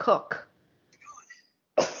be like, cook.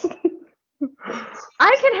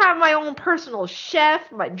 I can have my own personal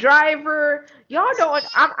chef, my driver. Y'all don't.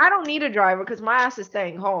 I don't need a driver because my ass is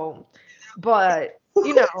staying home. But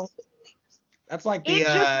That's like It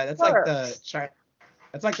the just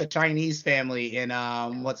that's like the Chinese family in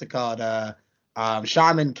what's it called,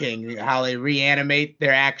 Shaman King, how they reanimate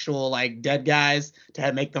their actual like dead guys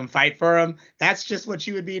to make them fight for them. That's just what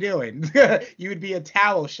you would be doing. You would be a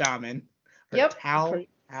Tao shaman. Or Yep. Tao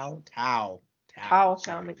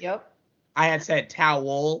shaman. Yep. I had said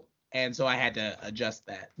towel, and so I had to adjust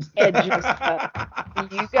that.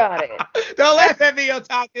 You got it. Don't laugh at me,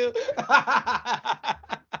 Otaku.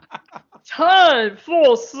 Time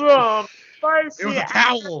for some It spicy was a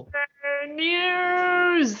towel.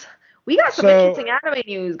 news. We got some So- interesting anime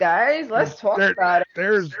news, guys. Let's talk about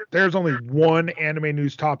it. There's only one anime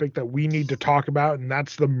news topic that we need to talk about, and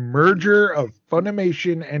that's the merger of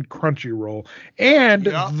Funimation and Crunchyroll and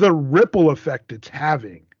Yeah. the ripple effect it's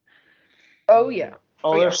having. Oh yeah.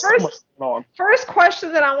 Oh, yeah. there's so First- much going on. First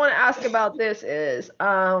question that I want to ask about this is,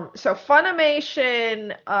 so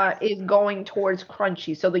Funimation is going towards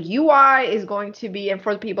Crunchy. So the UI is going to be, and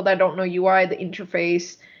for the people that don't know UI, the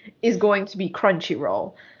interface is going to be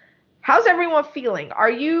Crunchyroll. How's everyone feeling?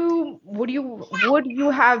 Would you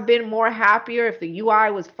have been more happier if the UI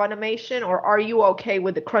was Funimation, or are you okay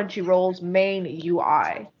with the Crunchyroll's main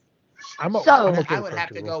UI? I'm So- I'm okay I with would have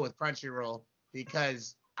to Crunchyroll. go with Crunchyroll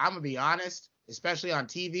because I'm gonna be honest, especially on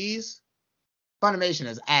TVs, Funimation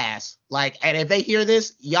is ass. Like, and if they hear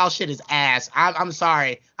this, y'all shit is ass. I'm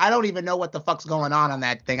sorry, I don't even know what the fuck's going on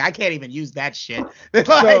that thing. I can't even use that shit.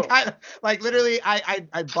 Like, literally,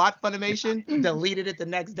 I bought Funimation, deleted it the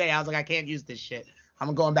next day. I was like, I can't use this shit.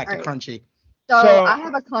 I'm going back to Alright. Crunchy. So, So- I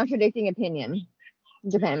have a contradicting opinion.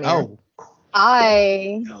 Japan Mirror.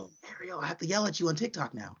 Oh, no, Mario, I have to yell at you on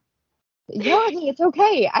TikTok now. Yeah, it's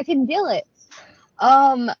okay. I can deal it.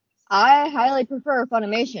 I highly prefer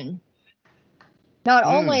Funimation. Not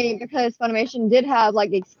only because Funimation did have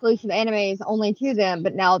like exclusive animes only to them,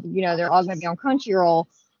 but now they're all gonna be on Crunchyroll.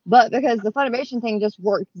 But because the Funimation thing just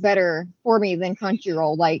worked better for me than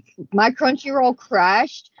Crunchyroll. Like my Crunchyroll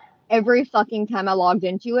crashed every fucking time I logged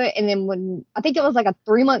into it, and then when I think it was like a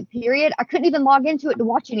 3-month period, I couldn't even log into it to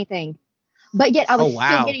watch anything. But yet I was Oh,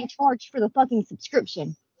 wow. still getting charged for the fucking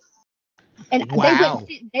subscription. And Wow.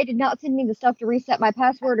 they did not send me the stuff to reset my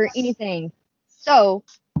password or anything. So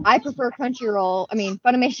I prefer Crunchyroll. I mean,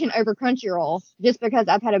 Funimation over Crunchyroll, just because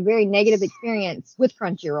I've had a very negative experience with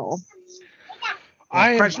Crunchyroll.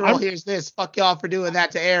 Crunchyroll hears this. Fuck y'all for doing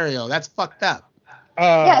that to Ariel. That's fucked up.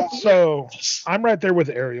 So I'm right there with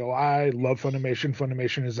Ariel. I love Funimation.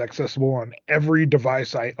 Funimation is accessible on every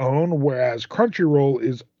device I own, whereas Crunchyroll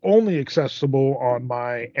is only accessible on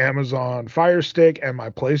my Amazon Fire Stick and my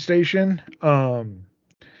PlayStation.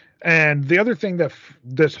 And the other thing that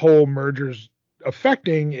this whole merger's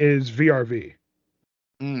affecting is VRV.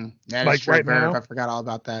 That like is true. Right now, I forgot all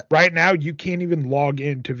about that. Right now, you can't even log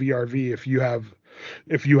into VRV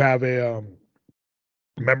if you have a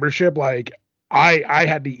membership. Like I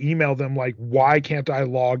had to email them like, why can't I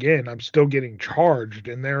log in? I'm still getting charged,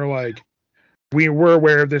 and they're like, we're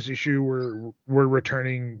aware of this issue. We're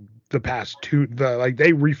returning the past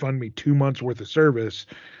they refund me 2 months worth of service.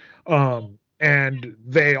 And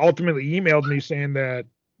they ultimately emailed me saying that,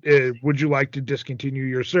 would you like to discontinue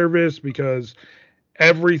your service because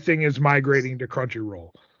everything is migrating to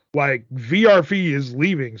Crunchyroll. Like VRV is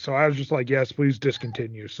leaving, so I was just like, yes, please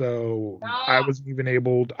discontinue. So I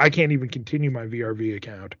can't even continue my VRV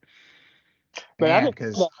account. But I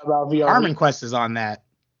didn't know about VRV. Harmon Quest is on that.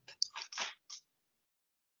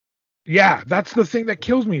 Yeah, that's the thing that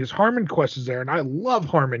kills me is Harmon Quest is there, and I love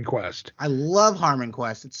Harmon Quest. I love Harmon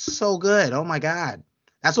Quest. It's so good. Oh my god,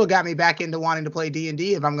 that's what got me back into wanting to play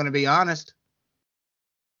D&D. If I'm going to be honest.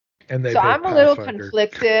 And so I'm a little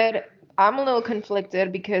conflicted. I'm a little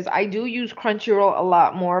conflicted because I do use Crunchyroll a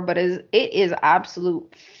lot more, but it is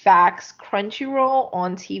absolute facts. Crunchyroll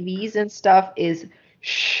on TVs and stuff is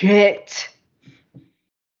shit.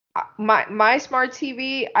 My smart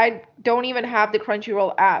TV, I don't even have the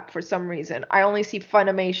Crunchyroll app for some reason. I only see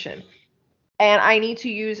Funimation. And I need to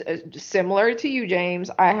use, similar to you,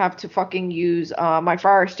 James, I have to fucking use my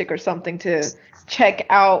Fire Stick or something to check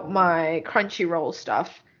out my Crunchyroll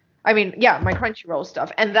stuff. My Crunchyroll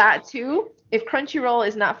stuff. And that too, if Crunchyroll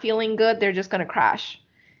is not feeling good, they're just going to crash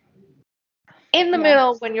in the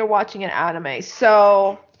middle when you're watching an anime.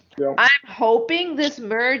 So I'm hoping this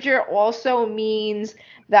merger also means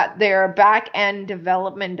that their back-end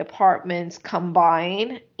development departments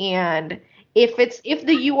combine, and if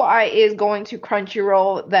the UI is going to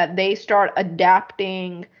Crunchyroll, that they start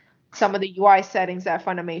adapting some of the UI settings that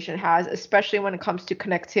Funimation has, especially when it comes to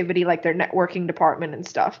connectivity, like their networking department and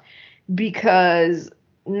stuff. Because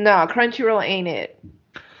Crunchyroll ain't it.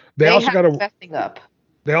 They also got to messing up.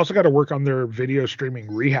 They also got to work on their video streaming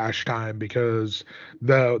rehash time, because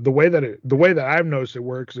the way that I've noticed it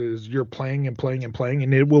works is you're playing and playing and playing,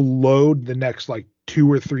 and it will load the next like 2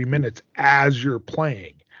 or 3 minutes as you're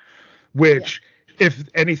playing, which if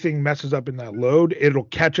anything messes up in that load, it'll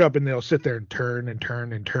catch up and they'll sit there and turn and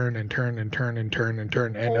turn and turn and turn and turn and turn and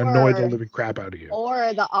turn and annoy the living crap out of you.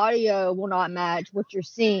 Or the audio will not match what you're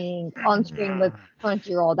seeing on screen with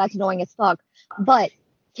Crunchyroll. That's annoying as fuck. But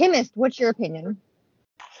Chemist, what's your opinion?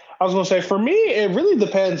 I was gonna say, for me, it really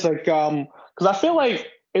depends. Like, because I feel like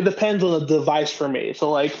it depends on the device for me.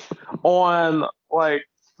 So, like, on like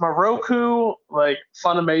my Roku, like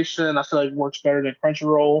Funimation, I feel like works better than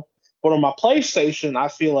Crunchyroll. But on my PlayStation, I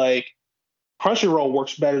feel like Crunchyroll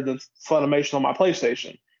works better than Funimation on my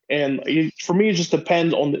PlayStation. And for me, it just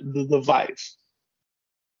depends on the device.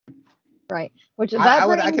 Right. Which is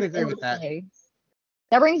I can agree with that.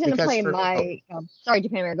 That brings into play my. Sorry,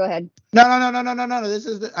 Japan, go ahead. No. This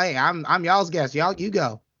is I'm y'all's guest. You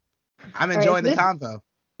go. I'm enjoying the convo.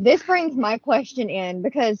 This brings my question in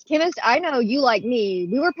because Chemist, I know you like me.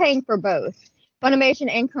 We were paying for both Funimation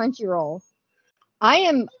and Crunchyroll. I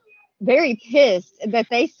am very pissed that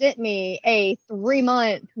they sent me a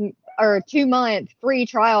 3-month or 2-month free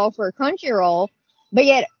trial for Crunchyroll, but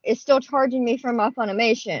yet it's still charging me for my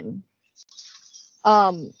Funimation.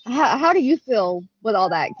 How do you feel with all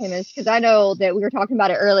that, Chemist? Because I know that we were talking about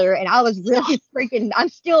it earlier, and I was really I'm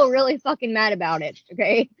still really fucking mad about it.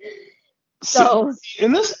 Okay. So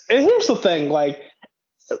and here's the thing, like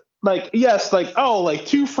yes, like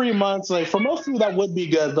 2 free months, like for most people that would be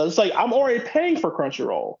good, but it's like I'm already paying for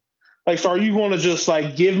Crunchyroll. Like, so are you going to just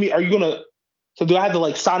like give me? So do I have to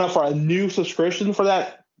like sign up for a new subscription for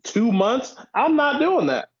that 2 months? I'm not doing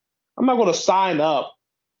that. I'm not going to sign up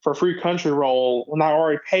for free Crunchyroll when I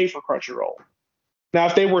already pay for Crunchyroll. Now,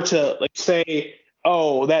 if they were to like say,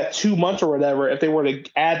 that 2 months or whatever, if they were to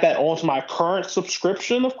add that onto my current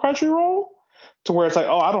subscription of Crunchyroll, to where it's like,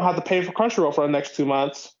 I don't have to pay for Crunchyroll for the next 2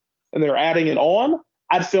 months, and they're adding it on,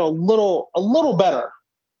 I'd feel a little better.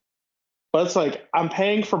 But it's like I'm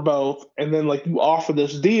paying for both, and then like you offer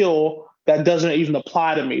this deal that doesn't even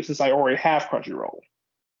apply to me since I already have Crunchyroll.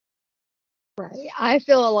 Right. I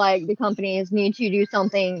feel like the companies need to do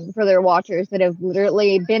something for their watchers that have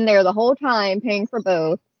literally been there the whole time, paying for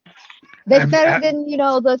both. That's better than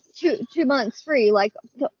the two months free. Like,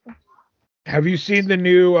 have you seen the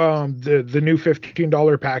new the new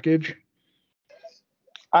 $15 package?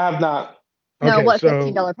 I have not. No, Okay, what so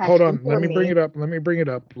 $15 package? hold on, let me Inform bring me. it up. Let me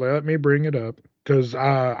bring it up because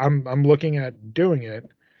I'm looking at doing it.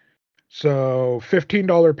 So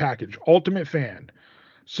 $15 package, Ultimate Fan.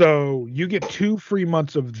 So you get 2 free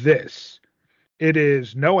months of this. It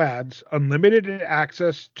is no ads, unlimited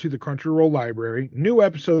access to the Crunchyroll library, new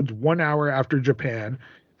episodes 1 hour after Japan,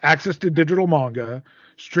 access to digital manga,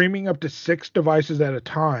 streaming up to 6 devices at a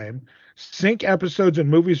time, sync episodes and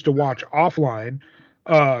movies to watch offline,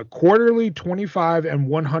 quarterly $25 and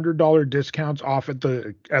 $100 discounts off at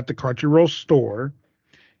the Crunchyroll store,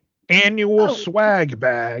 annual swag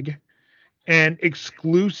bag, and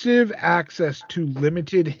exclusive access to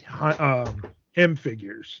limited M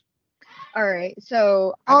figures. All right.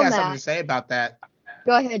 So I on got something that, to say about that.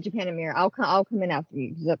 go ahead, Japan Amir. I'll come in after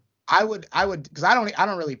you. 'Cause I would because I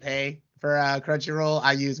don't really pay for Crunchyroll.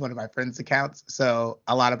 I use one of my friends' accounts, so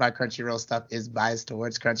a lot of my Crunchyroll stuff is biased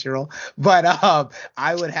towards Crunchyroll. But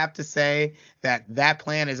I would have to say that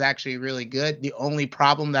plan is actually really good. The only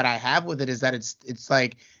problem that I have with it is that it's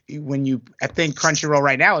like I think Crunchyroll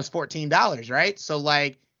right now is $14, right? So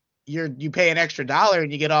like you pay an extra $1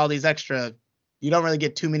 and you get all these extra. You don't really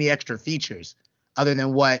get too many extra features other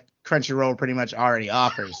than what Crunchyroll pretty much already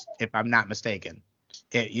offers, if I'm not mistaken.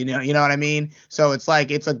 You know what I mean? So it's like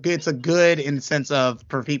it's a good in the sense of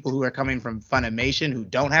for people who are coming from Funimation who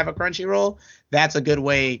don't have a Crunchyroll, that's a good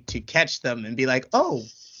way to catch them and be like, oh,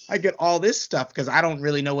 I get all this stuff because I don't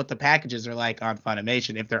really know what the packages are like on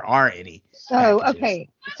Funimation if there are any. So packages. okay,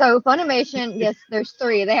 so Funimation, yes, there's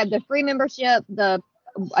 3. They have the free membership, the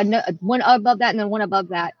one above that, and then one above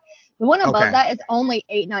that. The one above that is only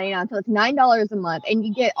 $8.99, so it's $9 a month, and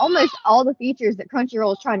you get almost all the features that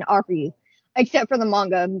Crunchyroll is trying to offer you, except for the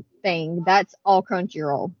manga thing. That's all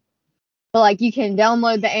Crunchyroll. But like you can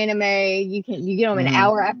download the anime, you get them an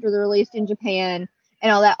hour after they're released in Japan,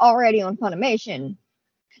 and all that already on Funimation.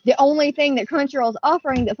 The only thing that Crunchyroll is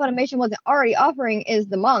offering that Funimation wasn't already offering is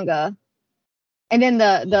the manga, and then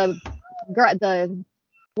the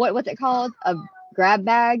what's it called? A grab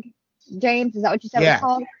bag, James? Is that what you said it was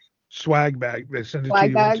called? Swag bag. They send it Swag to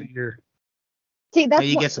you bag. once a year. See, that's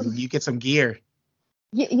you get some gear.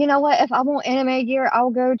 You know what? If I want anime gear, I'll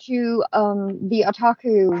go to the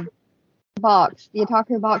Otaku box,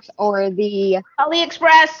 or the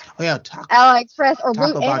AliExpress. Oh yeah, AliExpress or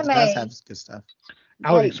Blue Taco Box Anime. does have good stuff.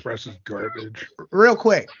 AliExpress is garbage. Real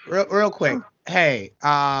quick. Hey,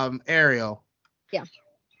 Ariel. Yeah.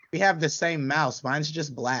 We have the same mouse. Mine's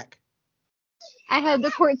just black. I have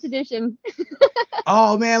the Quartz edition.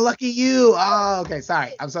 Oh man, lucky you. Oh, okay.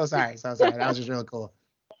 Sorry. I'm so sorry. That was just really cool.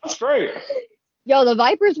 That's great. Yo, the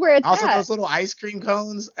Viper's where it's Also, at. those little ice cream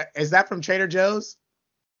cones. Is that from Trader Joe's?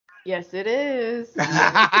 Yes, it is.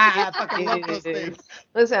 I fucking love those things.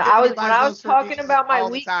 Listen, when I was talking about my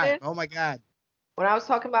weakness. Oh my god. When I was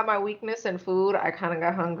talking about my weakness in food, I kind of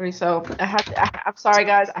got hungry, so I'm sorry,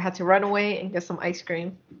 guys. I had to run away and get some ice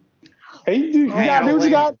cream. Hey, you gotta do what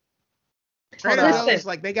you got. Trader Joe's,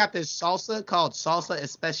 like, they got this salsa called salsa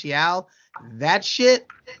especial. That shit,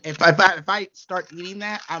 if I start eating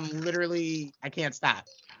that, I can't stop.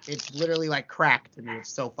 It's literally like crack to me.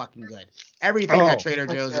 It's so fucking good. Everything at Trader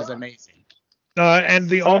Joe's is amazing. And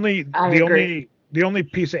the only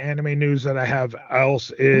piece of anime news that I have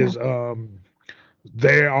else is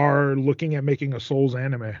they are looking at making a Souls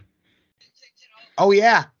anime. Oh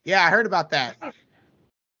yeah, I heard about that.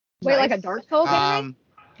 Wait, like a Dark Souls anime?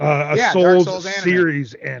 Souls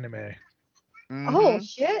series anime. Mm-hmm. Oh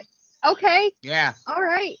shit. Okay. Yeah. All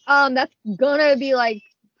right. That's gonna be like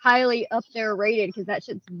highly up there rated because that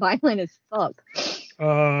shit's violent as fuck.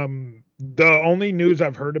 The only news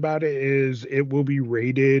I've heard about it is it will be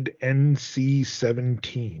rated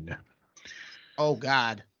NC-17. Oh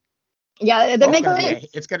God. Yeah, that makes sense.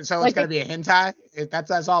 It's gonna be a hentai.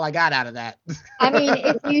 That's all I got out of that. I mean,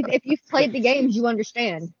 if you've played the games, you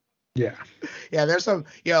understand. Yeah. Yeah, there's some.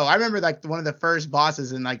 I remember like one of the first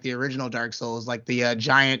bosses in like the original Dark Souls, like the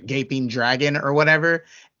giant gaping dragon or whatever,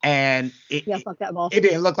 and fuck that boss. It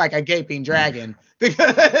didn't look like a gaping dragon.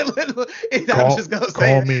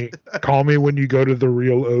 Call me when you go to the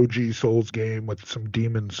real OG Souls game with some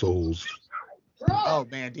Demon Souls. Oh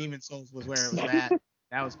man, Demon Souls was where it was at.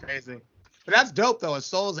 That was crazy. But that's dope though, a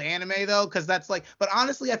Souls anime though, because that's like. But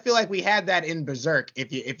honestly, I feel like we had that in Berserk.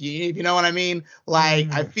 If you know what I mean.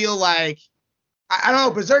 Like I feel like I don't know.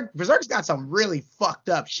 Berserk's got some really fucked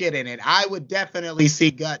up shit in it. I would definitely see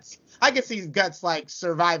Guts I can see Guts like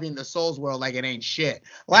surviving the Souls world like it ain't shit.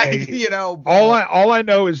 Like, Hey, you know, all I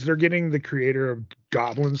know is they're getting the creator of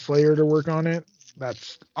Goblin Slayer to work on it.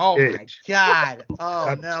 That's oh it. my god. Oh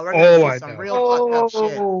That's no, we're all gonna I see some know. real fucked up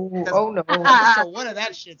shit. Oh no. Episode 1 of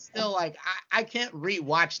that shit still like I can't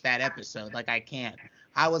rewatch that episode. Like I can't.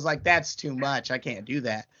 I was like, that's too much. I can't do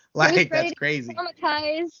that. Like ready that's to crazy.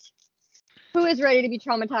 Traumatized. Who is ready to be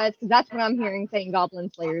traumatized? Because that's what I'm hearing saying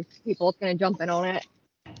Goblin Slayers. People's gonna jump in on it.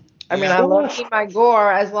 I mean, Yeah. I love me my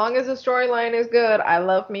gore. As long as the storyline is good, I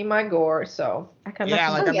love me my gore. So I kind of Yeah,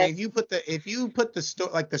 like I yes. mean, if you put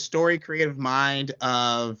the story creative mind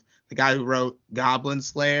of the guy who wrote Goblin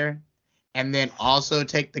Slayer, and then also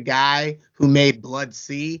take the guy who made Blood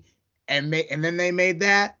Sea, and then they made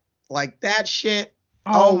that like that shit.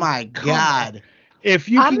 Oh my god. If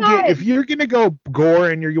you I'm can not- if you're gonna go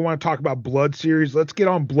gore and you want to talk about Blood series, let's get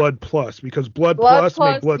on Blood Plus because Blood Blood Plus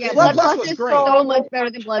made Plus, Blood Yeah, Sea. Blood Blood Plus Plus was is great. so much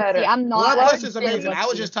better than Blood Sea. I'm not. Blood Plus is a fan of amazing. Blood I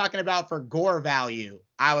was Sea. just talking about for gore value.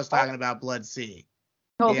 I was talking about Blood Sea.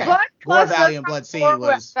 No, Yeah. Blood Gore Plus value does and Blood have Sea gore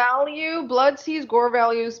was value. Blood Sea's gore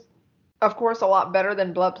values, of course, a lot better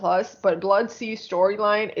than Blood Plus, but Blood Sea's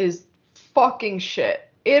storyline is fucking shit.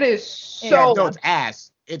 It is so no, it's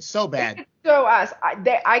ass. It's so bad. so ass.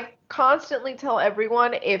 I constantly tell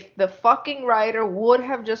everyone if the fucking writer would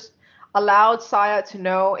have just allowed Saya to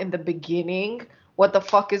know in the beginning what the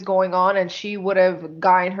fuck is going on and she would have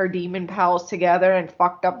gotten her demon pals together and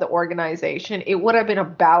fucked up the organization, it would have been a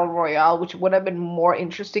battle royale, which would have been more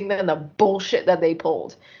interesting than the bullshit that they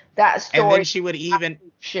pulled. That story. And then she would even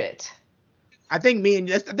shit. I think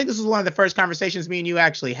this was one of the first conversations me and you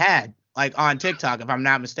actually had, like on TikTok, if I'm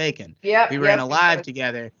not mistaken. Yep. We were in a live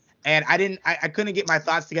together, and I couldn't get my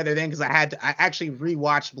thoughts together then because I actually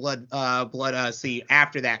rewatched Blood Sea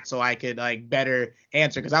after that so I could like better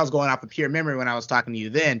answer because I was going off of pure memory when I was talking to you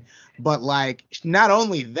then. But like, not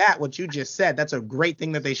only that, what you just said, that's a great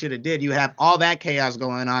thing that they should have did. You have all that chaos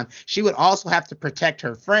going on. She would also have to protect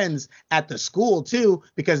her friends at the school too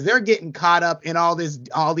because they're getting caught up in all these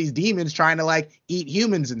demons trying to like eat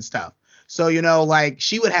humans and stuff. So, you know, like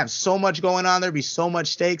she would have so much going on. There'd be so much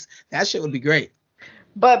stakes. That shit would be great.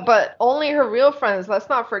 But only her real friends. Let's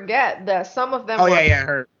not forget that some of them Oh, were yeah,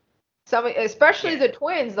 her. some, especially the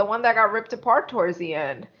twins, the one that got ripped apart towards the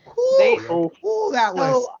end. Ooh, that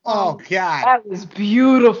was, oh, God. That was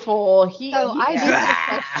beautiful. So I do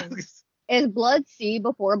have a question. Is Blood Sea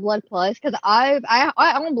before Blood Plus? Because I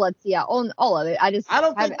own Blood Sea. I own all of it. I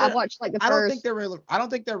watched like the first. I don't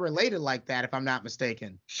think they're related like that, if I'm not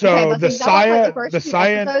mistaken. So the Saya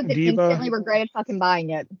and and Diva, instantly regretted fucking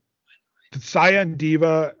buying it. Saya and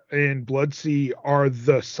Diva in Blood Sea are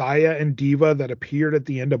the Saya and Diva that appeared at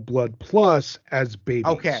the end of Blood Plus as babies.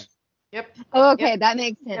 Okay. Yep. Okay, Yep. that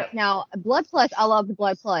makes sense. Yep. Now, Blood Plus, I loved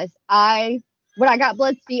Blood Plus. When I got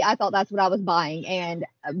Blood Sea, I thought that's what I was buying, and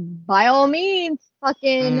by all means,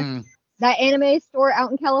 fucking that anime store out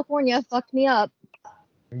in California fucked me up.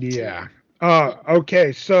 Yeah.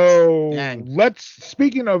 Okay, so Dang.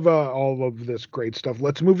 speaking of all of this great stuff,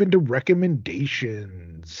 let's move into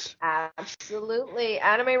recommendations. Absolutely.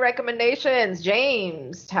 Anime recommendations.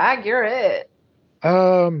 James, tag, you're it.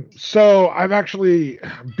 So I've actually,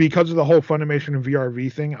 because of the whole Funimation and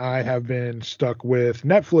VRV thing, I have been stuck with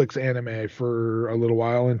Netflix anime for a little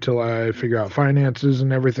while until I figure out finances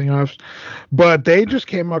and everything else. But they just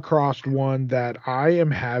came across one that I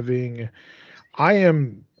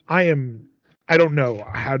don't know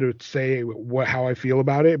how to say how I feel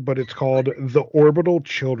about it, but it's called The Orbital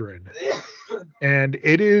Children. And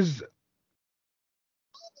it is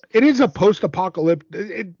a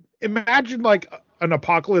post-apocalyptic, imagine like an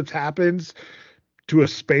apocalypse happens to a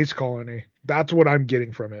space colony. That's what I'm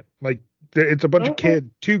getting from it. Like it's a bunch of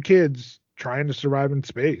two kids trying to survive in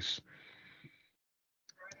space.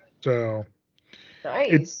 So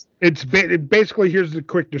nice. It's basically, here's the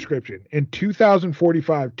quick description. In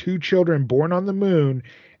 2045, 2 children born on the moon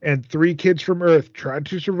and 3 kids from Earth tried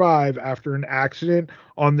to survive after an accident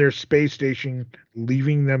on their space station,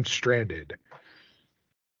 leaving them stranded.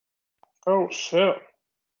 Oh shit.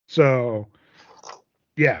 So,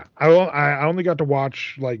 yeah, I only got to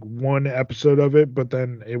watch like one episode of it, but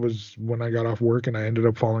then it was when I got off work and I ended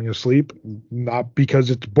up falling asleep, not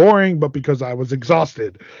because it's boring, but because I was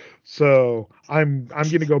exhausted. So I'm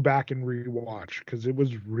gonna go back and rewatch because it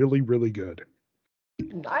was really, really good.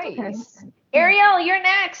 Nice. Ariel, you're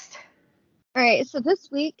next. All right, so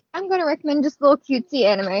this week I'm going to recommend just a little cutesy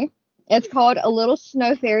anime. It's called A Little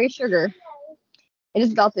Snow Fairy Sugar. It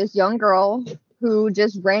is about this young girl who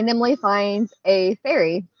just randomly finds a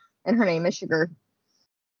fairy, and her name is Sugar.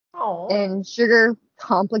 Oh. And Sugar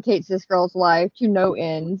complicates this girl's life to no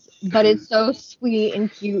ends, but it's so sweet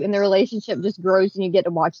and cute, and the relationship just grows, and you get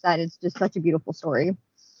to watch that. It's just such a beautiful story.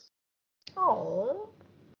 Oh,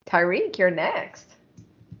 Tyreek, you're next.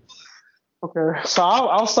 Okay, so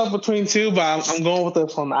I'll stuck between two, but I'm going with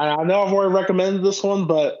this one. I know I've already recommended this one,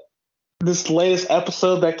 but this latest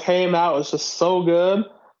episode that came out is just so good.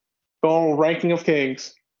 Going with Ranking of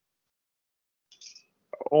Kings.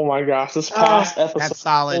 Oh my gosh, this past episode. That's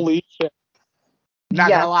solid. Holy shit. Not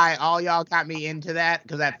gonna lie, all y'all got me into that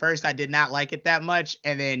because at first I did not like it that much,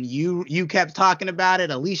 and then you kept talking about it,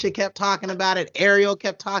 Alicia kept talking about it, Ariel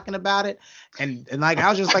kept talking about it, and like I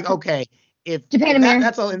was just like, okay, if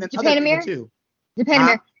that's all, and then other people too.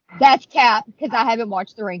 Japanimir, that's cap because I haven't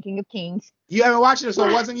watched the Ranking of Kings. You haven't watched it, so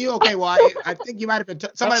it wasn't you? Okay, well I think you might have been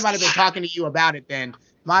somebody might have been talking to you about it then.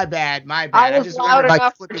 My bad. I was loud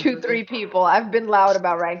enough for 2-3 people. I've been loud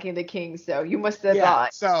about Ranking the Kings, so you must have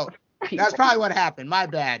thought. So that's probably what happened. My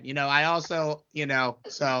bad. I also,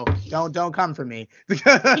 so don't come for me.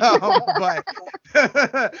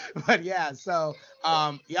 but yeah, so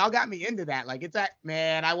y'all got me into that. Like it's that,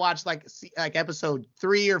 man, I watched like episode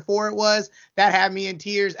 3 or 4 it was. That had me in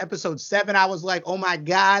tears. Episode 7 I was like, "Oh my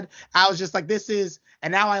god." I was just like, this is,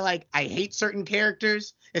 and now I hate certain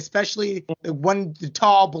characters, especially the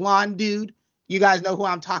tall blonde dude. You guys know who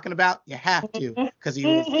I'm talking about? You have to, because he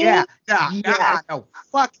was, no,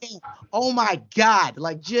 fuck him. Oh my god,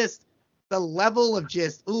 like just the level of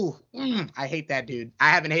just, I hate that dude. I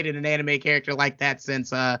haven't hated an anime character like that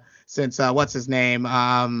since what's his name?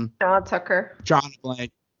 Sean Tucker. John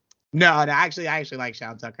Blank. No, I actually like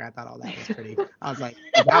Sean Tucker. I thought all that was pretty. I was like,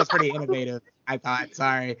 that was pretty innovative. I thought.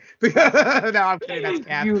 Sorry. No, I'm kidding. That's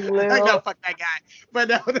Cap. No, fuck that guy. But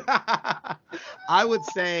no, I would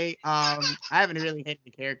say I haven't really hated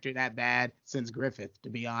the character that bad since Griffith, to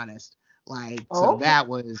be honest. So that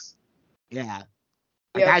was, yeah.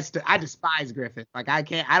 I despise Griffith. Like I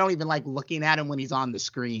don't even like looking at him when he's on the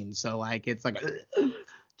screen. So like it's like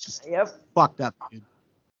just fucked up, dude.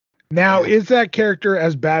 Now, is that character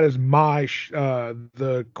as bad as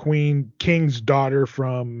the King's daughter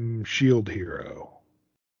from Shield Hero?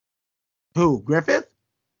 Who, Griffith?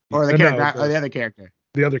 Or the character, or the other character?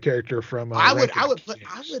 The other character from. I would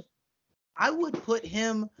put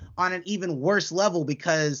him on an even worse level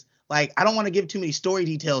because, like, I don't want to give too many story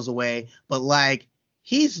details away, but like,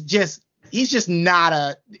 he's just not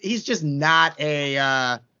a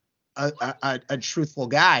truthful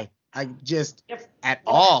guy. At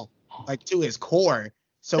all. Like to his core.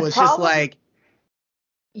 So it's just like,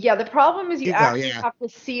 yeah, the problem is you actually have to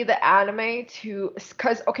see the anime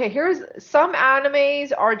because here's some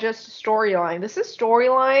animes are just storyline. This is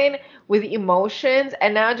storyline with emotions,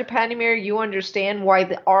 and now Japanimir, you understand why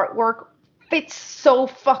the artwork fits so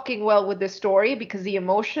fucking well with the story because the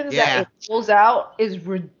emotions that it pulls out is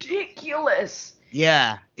ridiculous.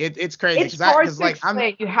 Yeah, it's crazy. It's hard to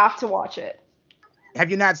explain. You have to watch it. Have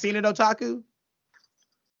you not seen it, Otaku?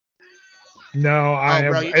 No,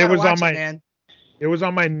 bro, it was on my man. It was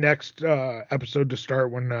on my next episode to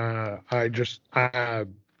start when I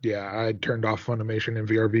turned off Funimation and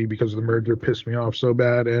VRV because the merger pissed me off so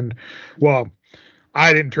bad. And well,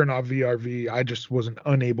 I didn't turn off VRV. I just wasn't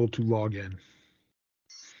unable to log in.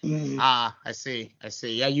 I see.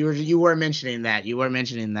 Yeah, you were mentioning that. Yeah.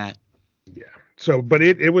 So, but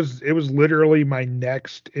it was literally my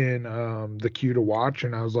next in the queue to watch,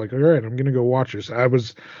 and I was like, all right, I'm gonna go watch this. I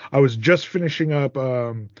was just finishing up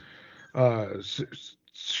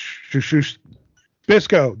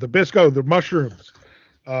Bisco, the mushrooms.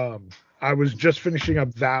 I was just finishing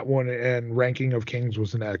up that one, and Ranking of Kings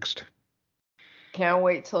was next. Can't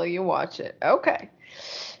wait till you watch it. Okay,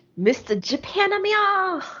 Mr.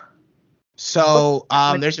 Japanimir. So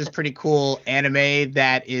there's this pretty cool anime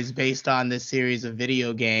that is based on this series of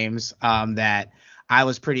video games that I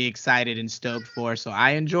was pretty excited and stoked for, so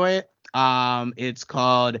I enjoy it. It's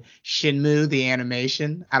called Shenmue the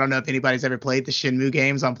Animation. I don't know if anybody's ever played the Shenmue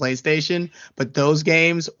games on PlayStation, but those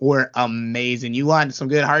were amazing. You want some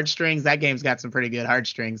good heartstrings? That game's got some pretty good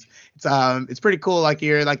heartstrings. It's pretty cool. Like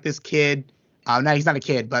you're like this kid. No, he's not a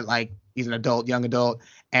kid, but like he's an adult, young adult.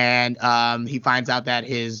 And he finds out that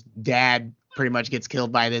his dad pretty much gets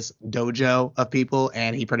killed by this dojo of people,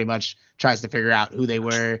 and he pretty much tries to figure out who they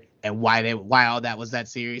were and why all that was that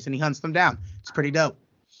serious, and he hunts them down. It's pretty dope.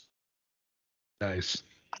 Nice.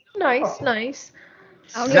 That's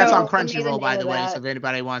on Crunchyroll, by the way, so if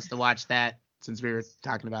anybody wants to watch that, since we were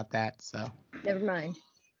talking about that, so. Never mind.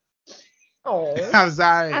 Oh, I'm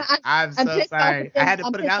sorry. I'm so sorry. I had to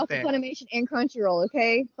put it out there. Funimation and Crunchyroll,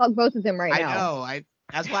 okay? Fuck both of them now. I know.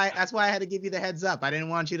 That's why I had to give you the heads up. I didn't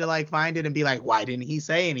want you to like find it and be like, why didn't he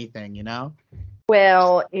say anything?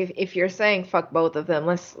 Well, if you're saying fuck both of them,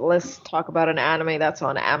 let's talk about an anime that's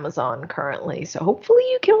on Amazon currently. So hopefully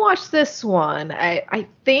you can watch this one. I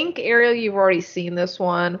think Ariel, you've already seen this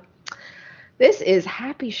one. This is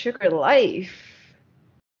Happy Sugar Life.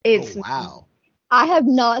 It's Oh, wow. I have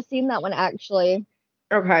not seen that one actually.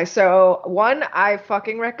 Okay, so one, I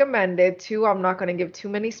fucking recommend it. Two, I'm not going to give too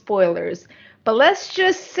many spoilers. But let's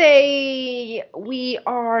just say we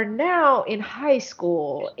are now in high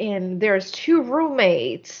school and there's two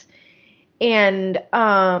roommates and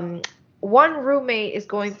one roommate is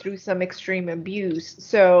going through some extreme abuse.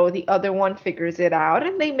 So the other one figures it out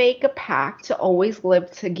and they make a pact to always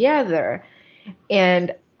live together.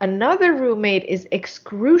 And another roommate is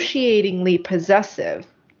excruciatingly possessive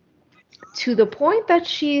to the point that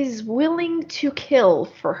she's willing to kill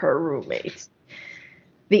for her roommates.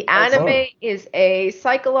 The anime is a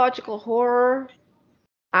psychological horror,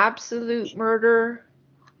 absolute murder,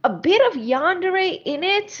 a bit of yandere in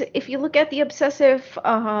it. If you look at the obsessive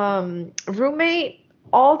roommate,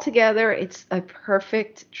 altogether, it's a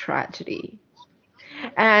perfect tragedy.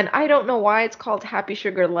 And I don't know why it's called Happy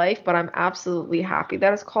Sugar Life, but I'm absolutely happy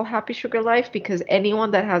that it's called Happy Sugar Life because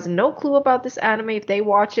anyone that has no clue about this anime, if they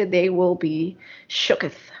watch it, they will be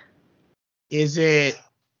shooketh. Is it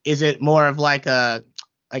more of like a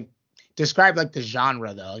describe like the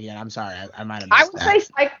genre though? Yeah, I'm sorry, I might have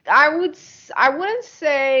missed that. I wouldn't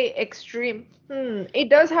say extreme. It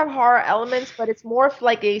does have horror elements, but it's more of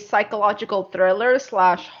like a psychological thriller /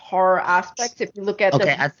 horror aspect. If you look at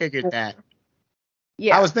I figured that.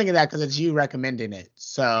 Yeah, I was thinking that because it's you recommending it.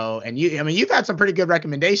 So, and you've had some pretty good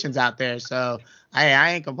recommendations out there. So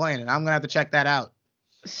I ain't complaining. I'm gonna have to check that out.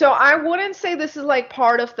 So I wouldn't say this is like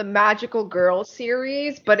part of the Magical Girl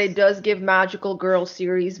series, but it does give Magical Girl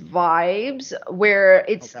series vibes where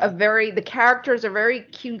it's the characters are very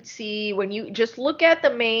cutesy. When you just look at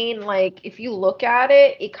the main, like if you look at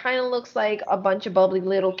it, it kind of looks like a bunch of bubbly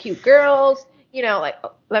little cute girls. You know, like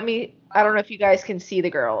I don't know if you guys can see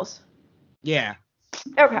the girls. Yeah.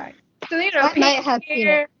 Okay. So, I might have seen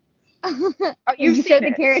it. You said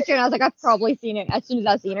the character, and I was like, I've probably seen it as soon as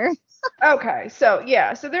I've seen her. Okay, so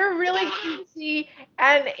yeah, so they're really cutesy,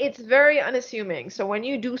 and it's very unassuming. So when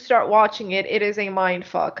you do start watching it, it is a mind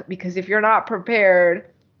fuck, because if you're not prepared,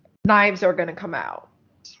 knives are going to come out.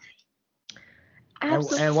 And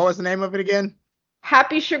what was the name of it again?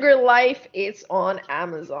 Happy Sugar Life. It's on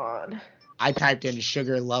Amazon. I typed in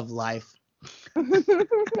Sugar Love Life. I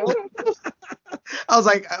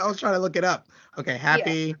was trying to look it up. Okay,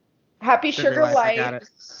 Happy Sugar Life.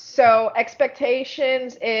 So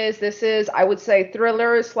expectations this is, I would say,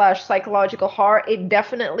 thriller / psychological horror. It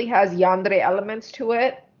definitely has yandere elements to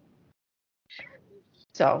it.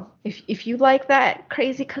 So if you like that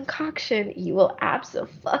crazy concoction, you will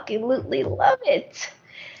absolutely love it.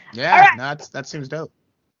 Yeah, right. That seems dope.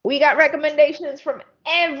 We got recommendations from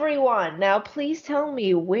everyone. Now, please tell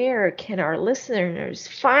me, where can our listeners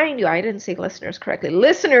find you? I didn't say listeners correctly.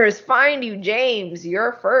 Listeners find you, James.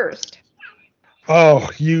 You're first. Oh,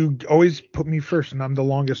 you always put me first, and I'm the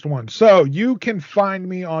longest one. So you can find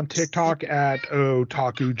me on TikTok at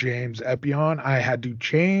Otaku James Epion. I had to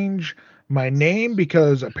change my name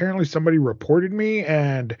because apparently somebody reported me,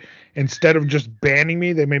 and instead of just banning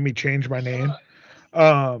me, they made me change my name.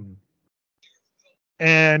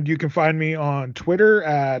 And you can find me on Twitter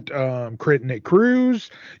at Crit Cruz.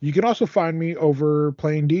 You can also find me over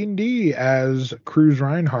playing D&D as Cruz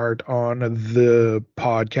Reinhardt on the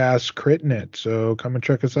podcast Critnet. So come and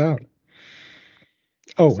check us out.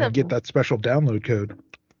 Oh, and get that special download code.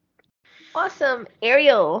 Awesome.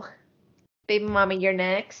 Ariel, baby mama, you're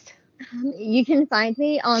next. You can find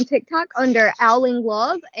me on TikTok under Owling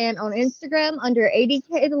Love and on Instagram under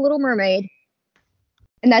 80K The Little Mermaid.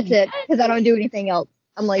 And that's it, because I don't do anything else.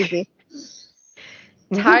 I'm lazy.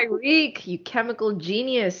 Tyreek, you chemical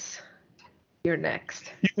genius. You're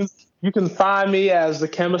next. You can find me as the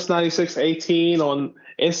Chemist9618 on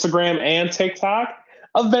Instagram and TikTok.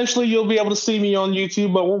 Eventually, you'll be able to see me on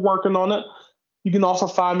YouTube, but we're working on it. You can also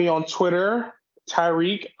find me on Twitter,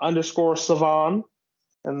 Tyreek_Savon.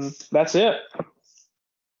 And that's it.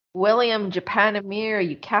 William Japanamir,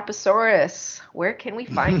 you Caposaurus. Where can we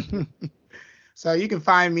find you? So you can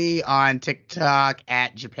find me on TikTok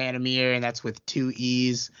at Japanamir, and that's with 2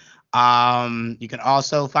 E's. You can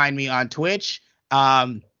also find me on Twitch.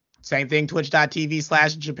 Same thing,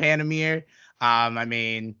 twitch.tv/Japanamir. I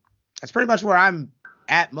mean, that's pretty much where I'm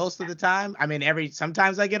at most of the time. I mean,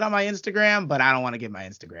 sometimes I get on my Instagram, but I don't want to get my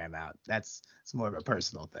Instagram out. It's more of a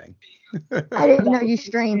personal thing. I didn't know you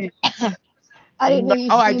streamed. I didn't know you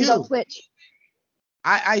streamed on Twitch.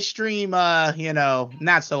 I stream,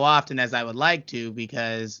 not so often as I would like to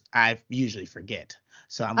because I usually forget.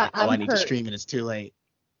 So I'm like, I need to stream and it's too late.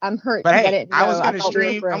 I'm hurt. But hey, I was gonna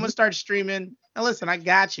stream. I'm gonna start streaming. Now listen, I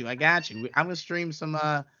got you. I'm gonna stream some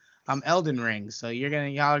Elden Ring. So y'all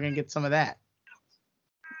are gonna get some of that.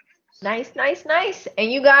 Nice.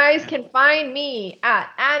 And you guys can find me at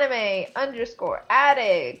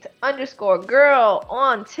anime_addict_girl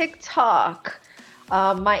on TikTok.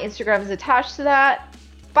 My Instagram is attached to that.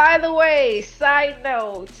 By the way, side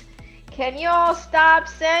note, can y'all stop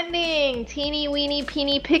sending teeny weeny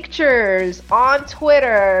peeny pictures on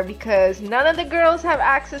Twitter? Because none of the girls have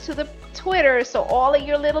access to the Twitter, so all of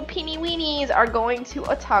your little peeny weenies are going to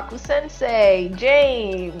Otaku Sensei,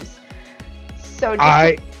 James. So just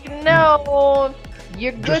so you know,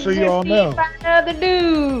 you're good to see by another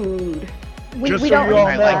dude. We so don't you all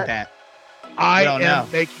I know, like that. I don't am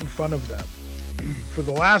know. making fun of them. For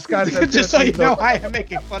the last guy that Just so you know, I am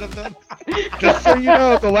making fun of them. just so you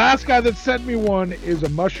know, the last guy that sent me one is a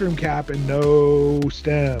mushroom cap and no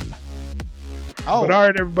stem. Oh, But all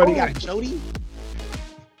right, everybody. Jody.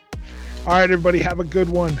 All right, everybody. Have a good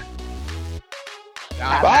one.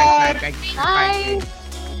 Bye. Bye. Bye.